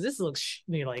weight because this looks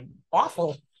like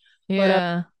awful.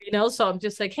 Yeah. But, so I'm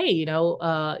just like, hey,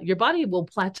 your body will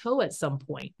plateau at some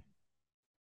point.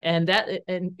 And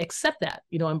accept that,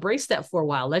 embrace that for a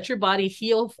while, let your body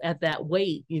heal at that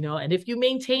weight, and if you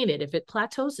maintain it, if it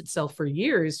plateaus itself for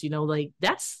years, like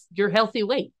that's your healthy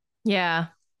weight. Yeah.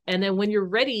 And then when you're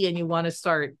ready and you want to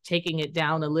start taking it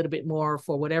down a little bit more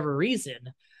for whatever reason,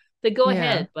 then go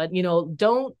ahead. But,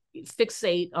 don't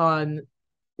fixate on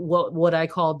what I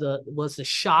call was the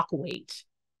shock weight.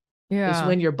 Yeah. Is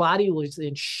when your body was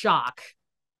in shock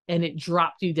and it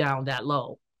dropped you down that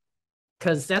low.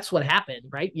 Because that's what happened,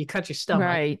 right? You cut your stomach,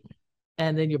 right,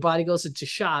 and then your body goes into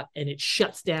shock and it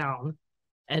shuts down,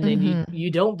 and then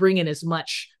you don't bring in as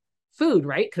much food,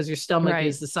 right? Because your stomach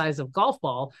is the size of a golf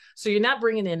ball, so you're not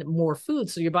bringing in more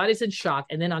food, so your body's in shock,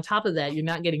 and then on top of that, you're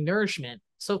not getting nourishment.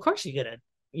 So of course you're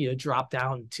gonna drop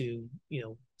down to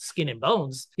skin and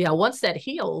bones. Yeah, once that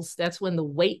heals, that's when the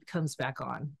weight comes back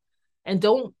on. And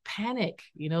don't panic,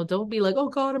 don't be like, oh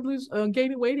God, I'm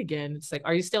gaining weight again. It's like,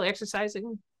 are you still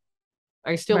exercising?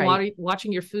 Are you still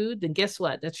watching your food? Then guess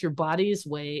what? That's your body's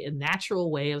way, a natural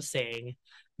way of saying,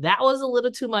 that was a little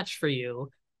too much for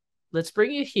you. Let's bring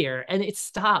you here. And it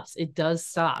stops. It does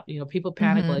stop. People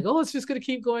panic like, oh, it's just going to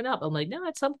keep going up. I'm like, no,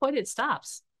 at some point it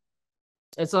stops.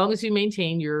 As long as you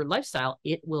maintain your lifestyle,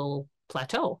 it will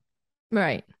plateau.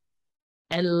 Right.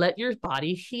 And let your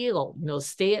body heal.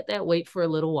 Stay at that weight for a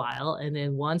little while. And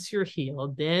then once you're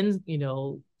healed, then,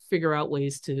 figure out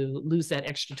ways to lose that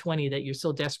extra 20 that you're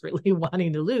so desperately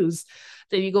wanting to lose.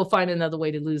 Then you go find another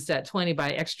way to lose that 20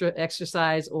 by extra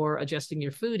exercise or adjusting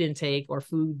your food intake or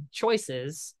food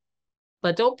choices.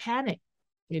 But don't panic.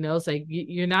 It's like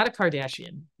you're not a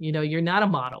Kardashian. You're not a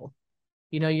model.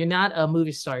 You're not a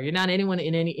movie star. You're not anyone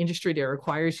in any industry that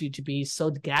requires you to be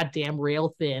so goddamn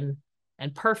rail thin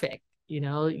and perfect.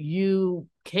 You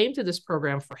came to this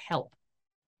program for help.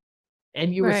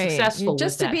 And you were successful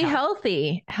just to be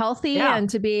healthy and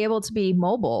to be able to be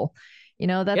mobile.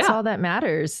 That's all that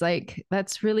matters. Like,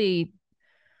 that's really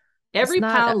every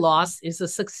pound loss is a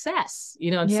success,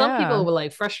 and some people were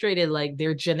like frustrated, like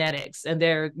their genetics, and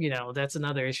they're, that's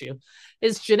another issue.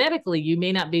 Is genetically, you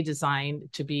may not be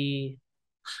designed to be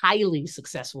highly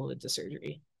successful with the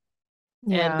surgery.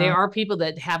 And there are people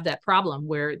that have that problem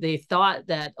where they thought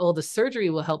that, oh, the surgery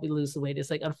will help you lose the weight.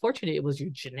 It's like, unfortunately, it was your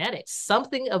genetics.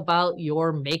 Something about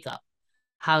your makeup,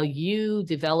 how you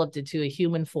developed into a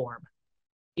human form,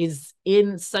 is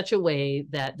in such a way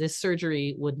that this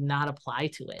surgery would not apply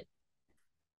to it.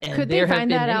 And could they find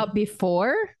that out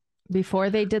before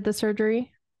they did the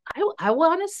surgery? I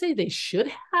want to say they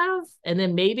should have. And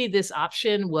then maybe this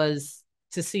option was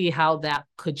to see how that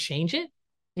could change it.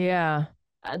 Yeah.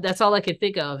 That's all I could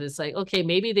think of. It's like, okay,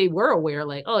 maybe they were aware,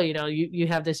 like, oh, you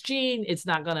have this gene, it's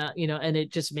not gonna, and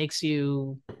it just makes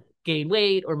you gain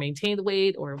weight or maintain the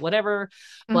weight or whatever.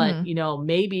 But,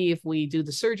 maybe if we do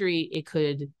the surgery, it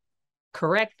could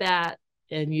correct that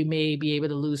and you may be able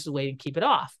to lose the weight and keep it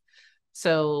off.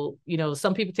 So,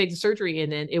 some people take the surgery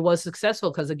and then it was successful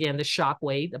because, again, the shock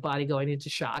weight, the body going into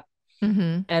shock.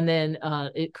 And then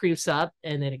it creeps up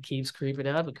and then it keeps creeping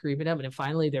up and creeping up. And then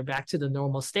finally they're back to the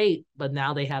normal state, but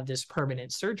now they have this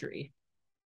permanent surgery.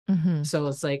 So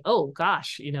it's like, oh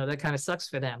gosh, that kind of sucks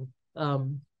for them.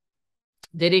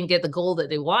 They didn't get the goal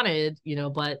that they wanted,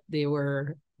 but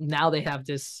now they have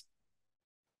this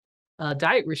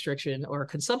diet restriction or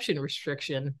consumption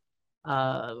restriction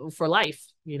for life,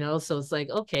 so it's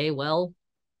like, okay, well,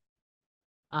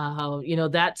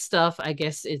 that stuff, I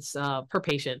guess it's per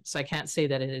patient. So I can't say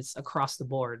that it is across the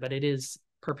board, but it is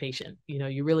per patient.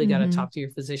 You really got to talk to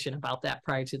your physician about that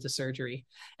prior to the surgery.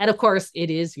 And of course, it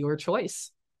is your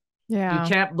choice. You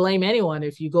can't blame anyone.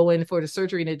 If you go in for the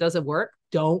surgery and it doesn't work,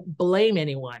 don't blame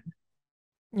anyone.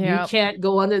 You can't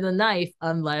go under the knife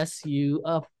unless you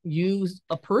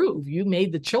approve. You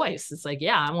made the choice. It's like,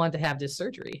 yeah, I want to have this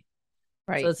surgery.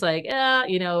 Right. So it's like,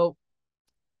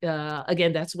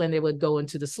 again, that's when they would go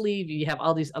into the sleeve. You have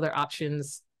all these other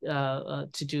options to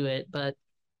do it. But,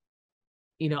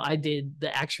 I did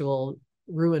the actual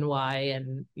Roux-en-Y,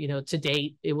 and, to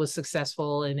date, it was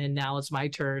successful. And then now it's my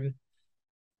turn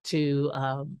to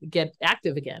get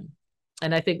active again.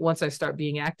 And I think once I start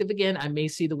being active again, I may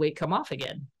see the weight come off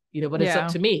again, but it's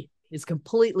up to me. It's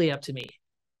completely up to me.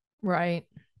 Right.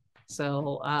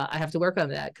 So I have to work on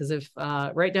that, because if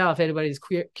right now, if anybody's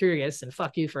curious, and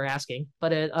fuck you for asking,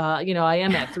 but I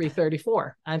am at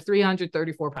 334. I'm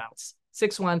 334 pounds,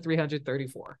 6'1",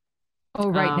 334. Oh,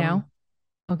 right now?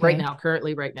 Okay. Right now,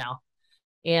 currently right now.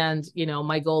 And,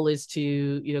 my goal is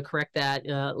to, correct that.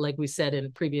 Like we said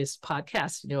in previous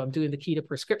podcasts, I'm doing the keto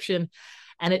prescription,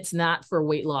 and it's not for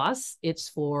weight loss. It's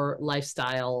for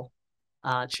lifestyle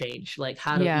change, like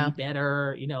how to eat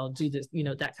better, do this,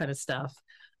 that kind of stuff.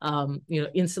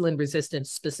 Insulin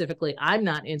resistance specifically. I'm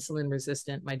not insulin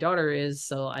resistant. My daughter is.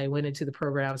 So I went into the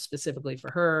program specifically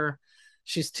for her.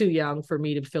 She's too young for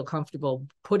me to feel comfortable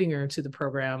putting her into the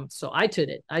program. So I did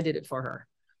it for her.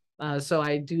 So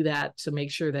I do that to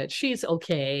make sure that she's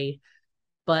okay.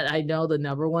 But I know the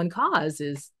number one cause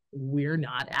is we're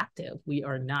not active. We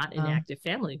are not an active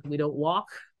family. We don't walk.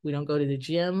 We don't go to the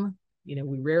gym.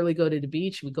 We rarely go to the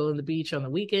beach. We go to the beach on the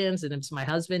weekends, and it's my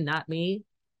husband, not me.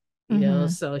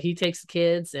 So he takes the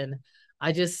kids, and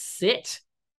I just sit.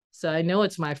 So I know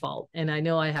it's my fault, and I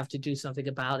know I have to do something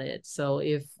about it. So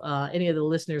if any of the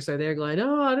listeners are there going,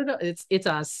 oh, I don't know, it's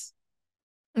us.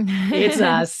 It's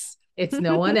us. It's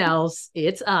no one else.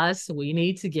 It's us. We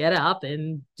need to get up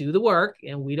and do the work,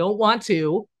 and we don't want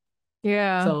to.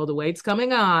 Yeah. So the weight's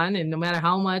coming on, and no matter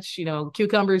how much,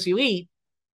 cucumbers you eat,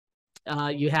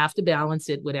 you have to balance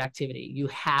it with activity. You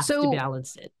have to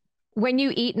balance it. When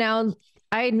you eat now,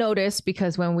 I noticed,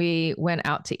 because when we went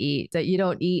out to eat, that you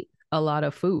don't eat a lot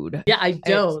of food. Yeah, I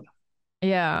don't.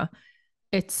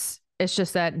 It's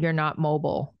just that you're not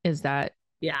mobile. Is that?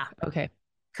 Yeah. Okay.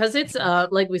 Because it's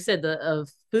like we said, the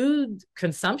food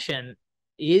consumption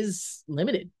is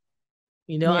limited.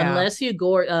 Unless you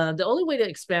gorge. The only way to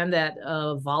expand that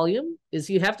volume is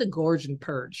you have to gorge and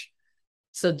purge.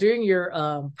 So during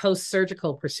your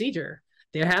post-surgical procedure,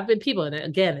 there have been people, and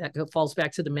again, that falls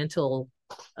back to the mental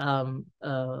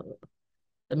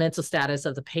status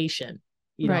of the patient,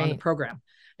 on the program,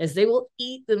 as they will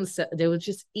eat themselves. They will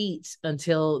just eat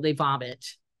until they vomit,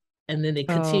 and then they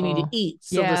continue to eat.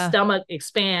 So the stomach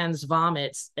expands,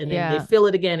 vomits, and then they fill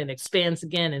it again and expands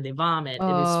again, and they vomit.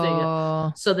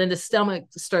 And so then the stomach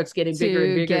starts getting bigger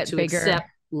and bigger to accept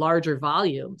larger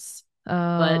volumes.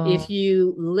 But if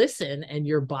you listen and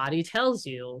your body tells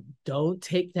you, don't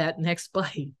take that next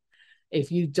bite.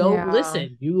 If you don't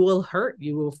listen, you will hurt.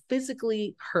 You will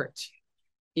physically hurt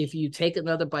if you take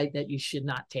another bite that you should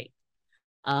not take.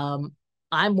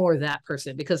 I'm more that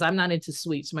person, because I'm not into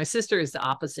sweets. My sister is the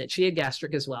opposite. She had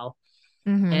gastric as well.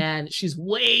 And she's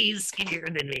way skinnier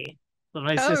than me. But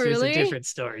my sister's a different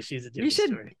story. She's a different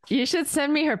story. You should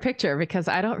send me her picture, because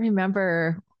I don't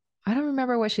remember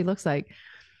what she looks like.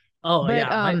 Oh, but,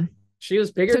 yeah. She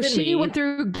was bigger than me. So she went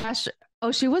through gastric.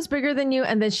 Oh, she was bigger than you,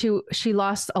 and then she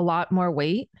lost a lot more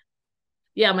weight.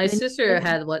 Yeah, my sister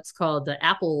had what's called the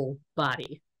apple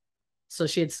body. So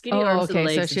she had skinny arms and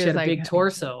legs, and she had a big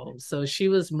torso. So she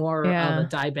was more of a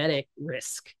diabetic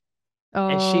risk.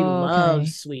 And she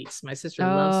loves sweets. My sister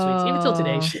loves sweets. Even till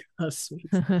today, she loves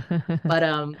sweets. But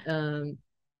I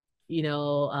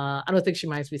don't think she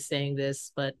minds me saying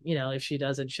this, but if she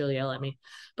doesn't, she'll yell at me.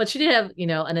 But she did have,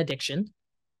 an addiction.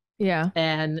 Yeah.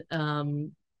 And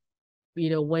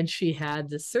when she had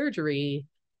the surgery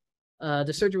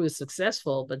was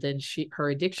successful, but then her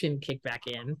addiction kicked back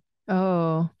in.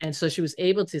 Oh. And so she was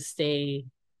able to stay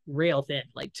rail thin,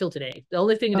 like till today. The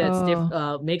only thing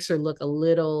that's makes her look a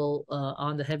little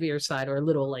on the heavier side, or a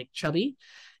little like chubby,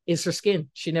 is her skin.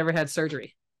 She never had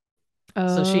surgery.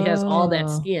 So she has all that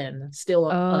skin still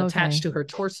attached to her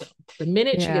torso. The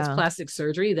minute she gets plastic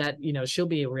surgery, that she'll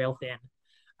be real thin.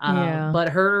 But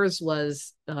hers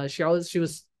was she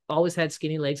always had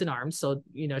skinny legs and arms, so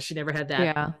she never had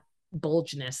that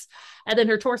bulginess. And then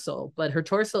her torso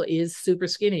is super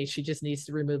skinny. She just needs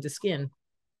to remove the skin.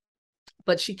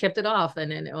 But she kept it off,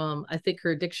 and then I think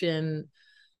her addiction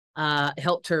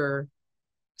helped her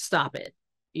stop it.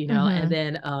 And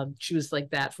then she was like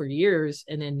that for years.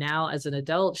 And then now as an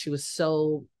adult, she was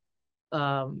so,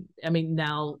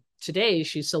 now today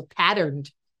she's so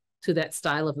patterned to that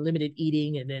style of limited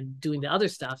eating and then doing the other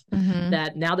stuff, Mhm.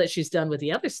 that now that she's done with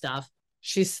the other stuff,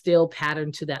 she's still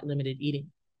patterned to that limited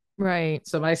eating. Right.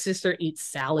 So my sister eats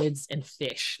salads and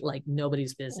fish like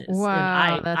nobody's business.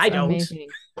 Wow, And that's I don't. amazing.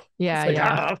 Yeah, It's like,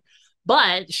 yeah.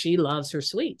 but she loves her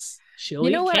sweets. She'll You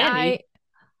eat know what? candy.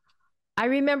 I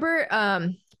remember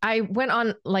I went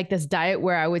on like this diet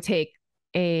where I would take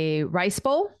a rice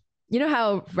bowl. You know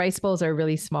how rice bowls are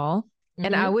really small?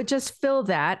 And I Mhm. would just fill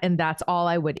that and that's all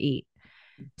I would eat.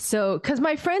 So, because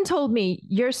my friend told me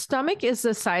your stomach is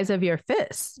the size of your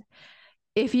fist.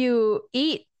 If you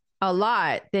eat a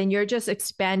lot, then you're just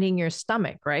expanding your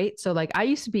stomach, right? So, like, I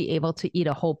used to be able to eat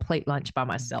a whole plate lunch by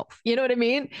myself. You know what I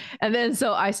mean? And then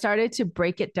so I started to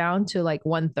break it down to like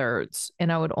 1/3,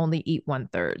 and I would only eat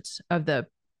 1/3 of the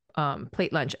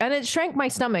plate lunch. And it shrank my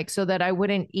stomach so that I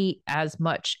wouldn't eat as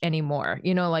much anymore,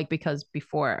 you know, like because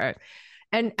before.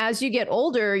 And as you get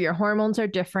older, your hormones are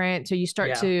different. So you start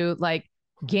Yeah. to like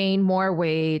gain more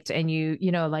weight, and you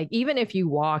know, like even if you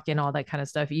walk and all that kind of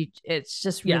stuff, it's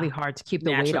just really hard to keep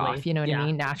the weight Naturally. off, you know what I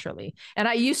mean? Naturally. And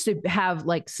I used to have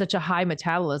like such a high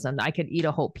metabolism. I could eat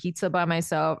a whole pizza by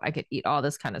myself. I could eat all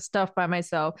this kind of stuff by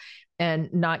myself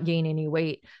and not gain any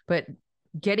weight. But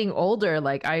getting older,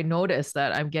 like I noticed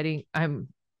that I'm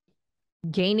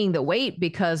gaining the weight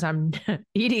because I'm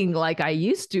eating like I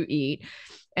used to eat.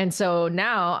 And so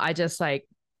now I just like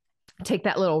take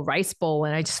that little rice bowl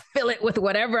and I just fill it with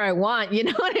whatever I want, you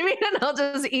know what I mean? And I'll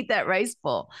just eat that rice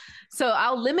bowl. So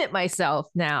I'll limit myself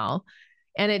now.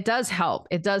 And it does help.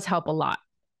 It does help a lot.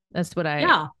 That's what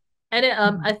Yeah. And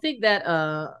I think that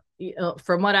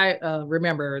from what I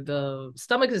remember, the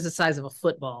stomach is the size of a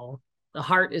football. The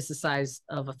heart is the size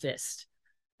of a fist.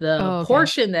 The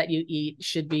portion that you eat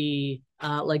should be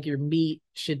like your meat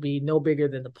should be no bigger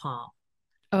than the palm.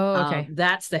 Oh, okay.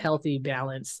 That's the healthy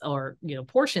balance or,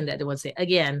 portion that they would say,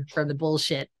 again, from the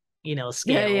bullshit,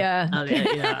 scale. Yeah. I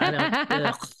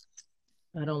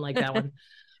don't like that one.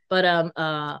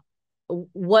 But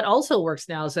what also works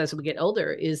now is as we get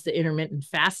older is the intermittent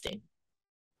fasting.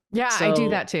 Yeah, I do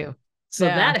that too. So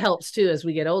that helps too as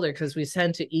we get older because we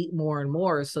tend to eat more and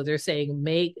more. So they're saying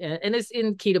and it's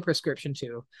in keto prescription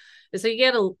too. It's like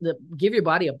you gotta give your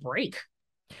body a break.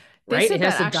 They said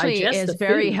that actually is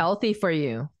very healthy for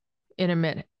you.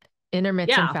 Intermittent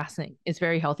fasting is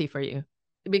very healthy for you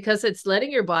because it's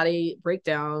letting your body break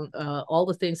down all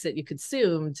the things that you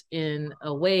consumed in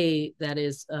a way that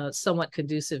is somewhat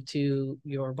conducive to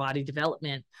your body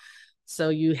development. So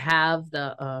you have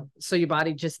so your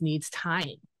body just needs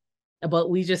time, but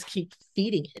we just keep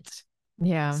feeding it.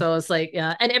 Yeah. So it's like,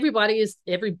 and everybody is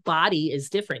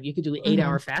different. You could do an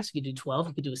 8-hour fast. You could do 12.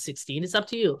 You could do a 16. It's up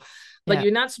to you, but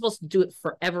you're not supposed to do it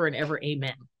forever and ever.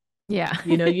 Amen. Yeah.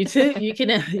 You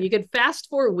can fast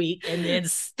for a week and then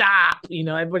stop.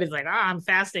 Everybody's like, oh, I'm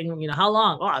fasting. How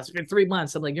long? Oh, it's been 3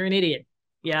 months. I'm like, you're an idiot.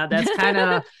 Yeah. That's kind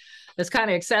of,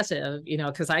 excessive,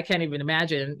 because I can't even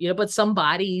imagine, but some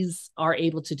bodies are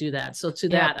able to do that. So to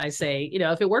that, I say,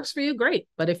 if it works for you, great.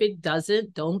 But if it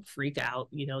doesn't, don't freak out.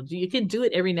 You can do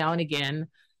it every now and again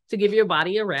to give your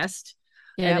body a rest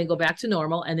and then go back to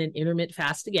normal and then intermittent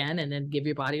fast again and then give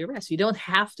your body a rest. You don't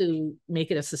have to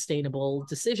make it a sustainable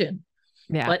decision,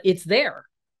 but it's there.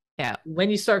 Yeah.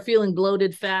 When you start feeling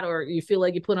bloated, fat, or you feel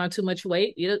like you put on too much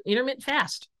weight, intermittent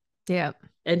fast. Yeah.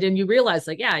 And then you realize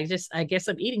like, I guess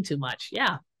I'm eating too much.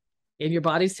 Yeah. And your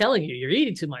body's telling you you're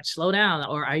eating too much, slow down,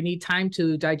 or I need time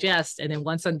to digest. And then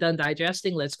once I'm done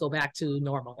digesting, let's go back to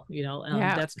normal.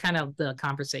 That's kind of the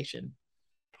conversation.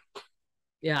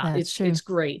 Yeah. It's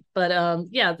great. But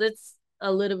that's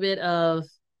a little bit of,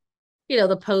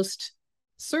 the post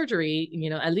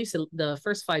surgery, at least the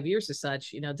first 5 years or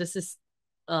such, this is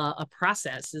a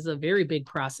process. This is a very big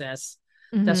process.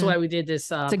 That's why we did this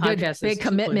it's a podcast. Big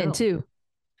commitment too,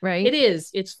 right? It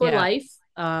is. It's for life.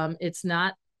 It's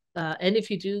not. And if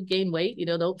you do gain weight,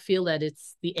 don't feel that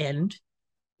it's the end.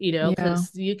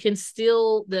 Because you can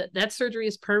still that surgery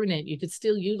is permanent. You could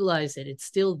still utilize it. It's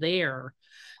still there.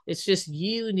 It's just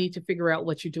you need to figure out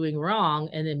what you're doing wrong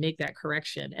and then make that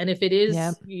correction. And if it is,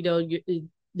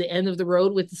 the end of the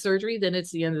road with the surgery, then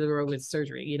it's the end of the road with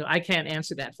surgery. I can't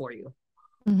answer that for you.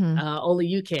 Only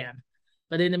you can.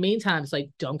 But in the meantime, it's like,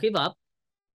 don't give up.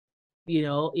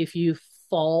 If you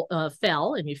fell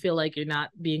and you feel like you're not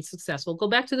being successful, go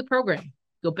back to the program,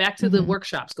 go back to the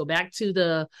workshops, go back to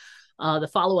the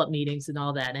follow-up meetings and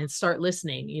all that, and start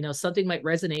listening. Something might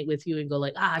resonate with you and go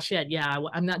like, shit, yeah,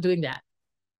 I'm not doing that.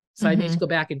 So I need to go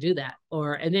back and do that.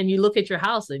 And then you look at your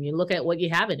house and you look at what you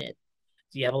have in it.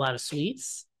 Do you have a lot of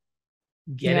sweets?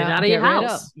 Get it out of your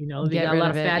house. You got a lot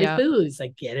of fatty foods,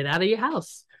 like get it out of your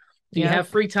house. Do you have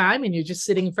free time and you're just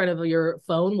sitting in front of your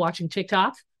phone watching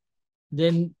TikTok?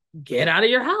 then get out of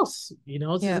your house,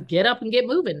 just get up and get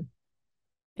moving.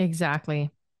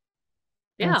 Exactly.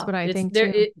 Yeah, that's what I think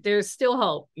too. There's still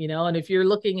hope, and if you're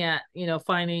looking at,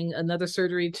 finding another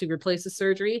surgery to replace the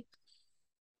surgery,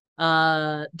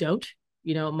 don't,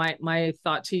 my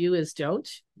thought to you is don't,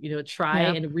 try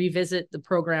and revisit the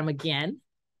program again.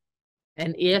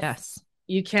 And if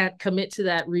you can't commit to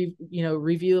that,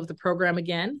 review of the program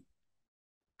again,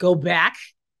 go back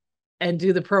and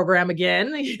do the program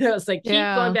again. It's like, keep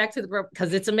going back to the program,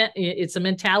 because it's a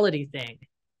mentality thing.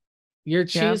 You're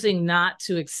choosing not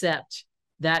to accept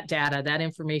that data, that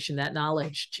information, that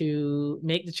knowledge to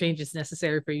make the changes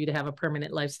necessary for you to have a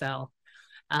permanent lifestyle.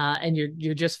 And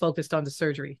you're just focused on the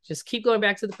surgery. Just keep going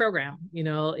back to the program,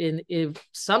 and if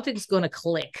something's going to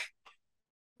click.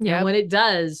 Yeah. And when it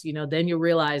does, then you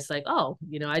realize like, oh,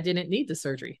 I didn't need the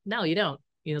surgery. No, you don't.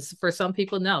 For some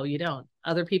people, no, you don't.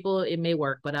 Other people, it may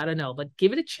work, but I don't know. But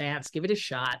give it a chance, give it a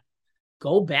shot.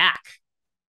 Go back.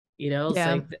 It's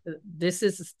like this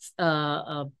is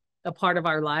a part of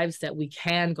our lives that we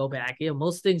can go back.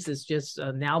 Most things is just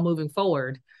now moving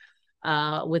forward.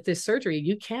 With this surgery,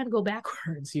 you can go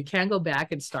backwards. You can go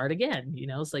back and start again.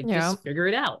 It's like, just figure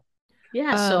it out.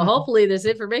 Yeah. So hopefully this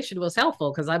information was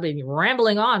helpful, because I've been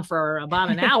rambling on for about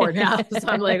an hour now. So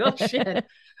I'm like, oh shit.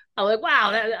 I'm like,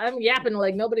 wow, I'm yapping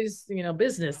like nobody's,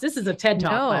 business. This is a TED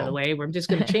Talk, by the way, where I'm just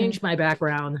going to change my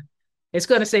background. It's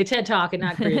going to say TED Talk and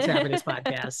not Creates Happiness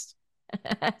Podcast.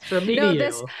 From me to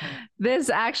you. This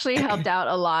actually helped out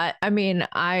a lot. I mean,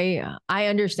 I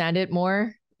understand it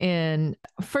more. And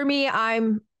for me, I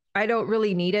don't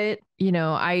really need it.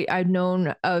 I've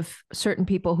known of certain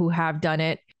people who have done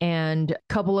it. And a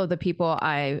couple of the people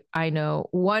I know,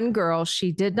 one girl,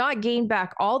 she did not gain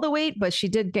back all the weight, but she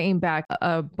did gain back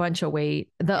a bunch of weight.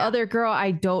 The other girl,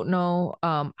 I don't know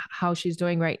how she's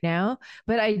doing right now,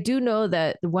 but I do know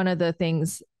that one of the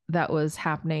things that was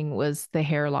happening was the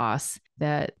hair loss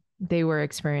that they were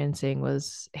experiencing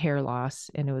was hair loss,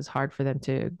 and it was hard for them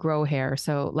to grow hair.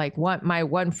 So like my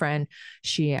one friend,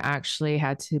 she actually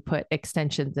had to put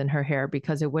extensions in her hair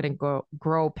because it wouldn't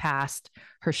grow past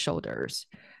her shoulders.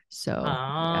 So,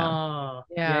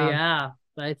 yeah.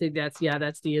 But I think that's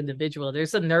the individual.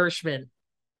 There's a nourishment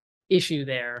issue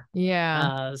there.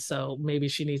 Yeah. So maybe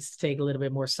she needs to take a little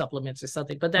bit more supplements or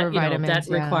something, but that, that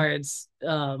requires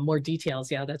more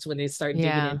details. Yeah. That's when they start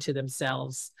digging into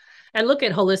themselves. And look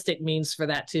at holistic means for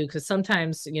that too, because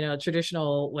sometimes,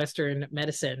 traditional Western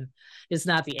medicine is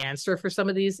not the answer for some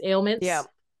of these ailments. Yeah.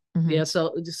 Mm-hmm. Yeah.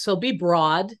 So be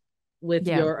broad with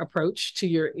your approach to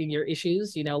your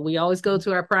issues. We always go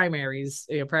to our primaries,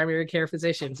 primary care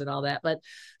physicians and all that, but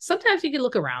sometimes you can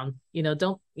look around,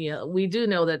 we do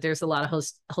know that there's a lot of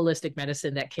holistic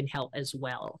medicine that can help as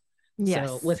well. Yes.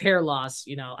 So with hair loss,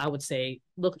 I would say,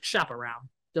 shop around,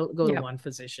 don't go to one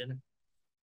physician.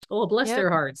 Oh, bless their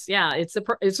hearts. Yeah. It's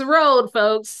a road,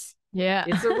 folks. Yeah.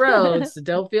 It's a road. So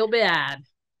don't feel bad.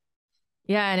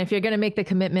 Yeah. And if you're going to make the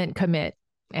commitment, commit.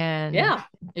 And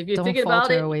if you're thinking about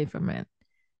it, away from it,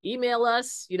 email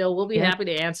us. We'll be happy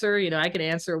to answer. I can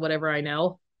answer whatever I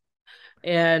know,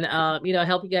 and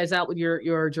help you guys out with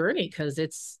your journey, because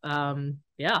it's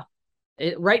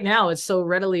right now it's so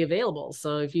readily available.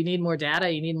 So if you need more data,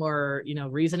 you need more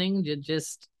reasoning, you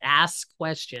just ask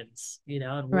questions.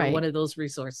 And we're one of those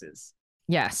resources.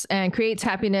 Yes. And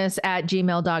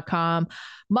createshappiness@gmail.com.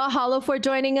 Mahalo for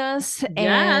joining us,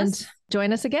 and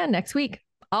join us again next week.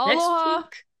 Aloha.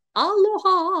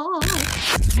 Aloha.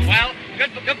 Well,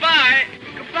 goodbye.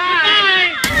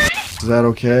 Goodbye. Is that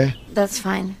okay? That's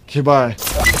fine. Okay, bye.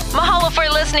 Mahalo for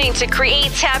listening to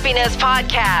Creates Happiness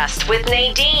Podcast with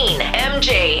Nadine,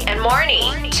 MJ, and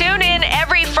Marnie. Tune in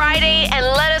every Friday and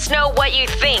let us know what you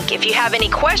think. If you have any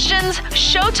questions,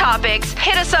 show topics,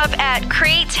 hit us up at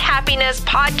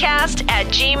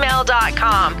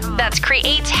createshappinesspodcast@gmail.com. That's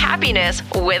Creates Happiness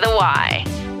with a Y.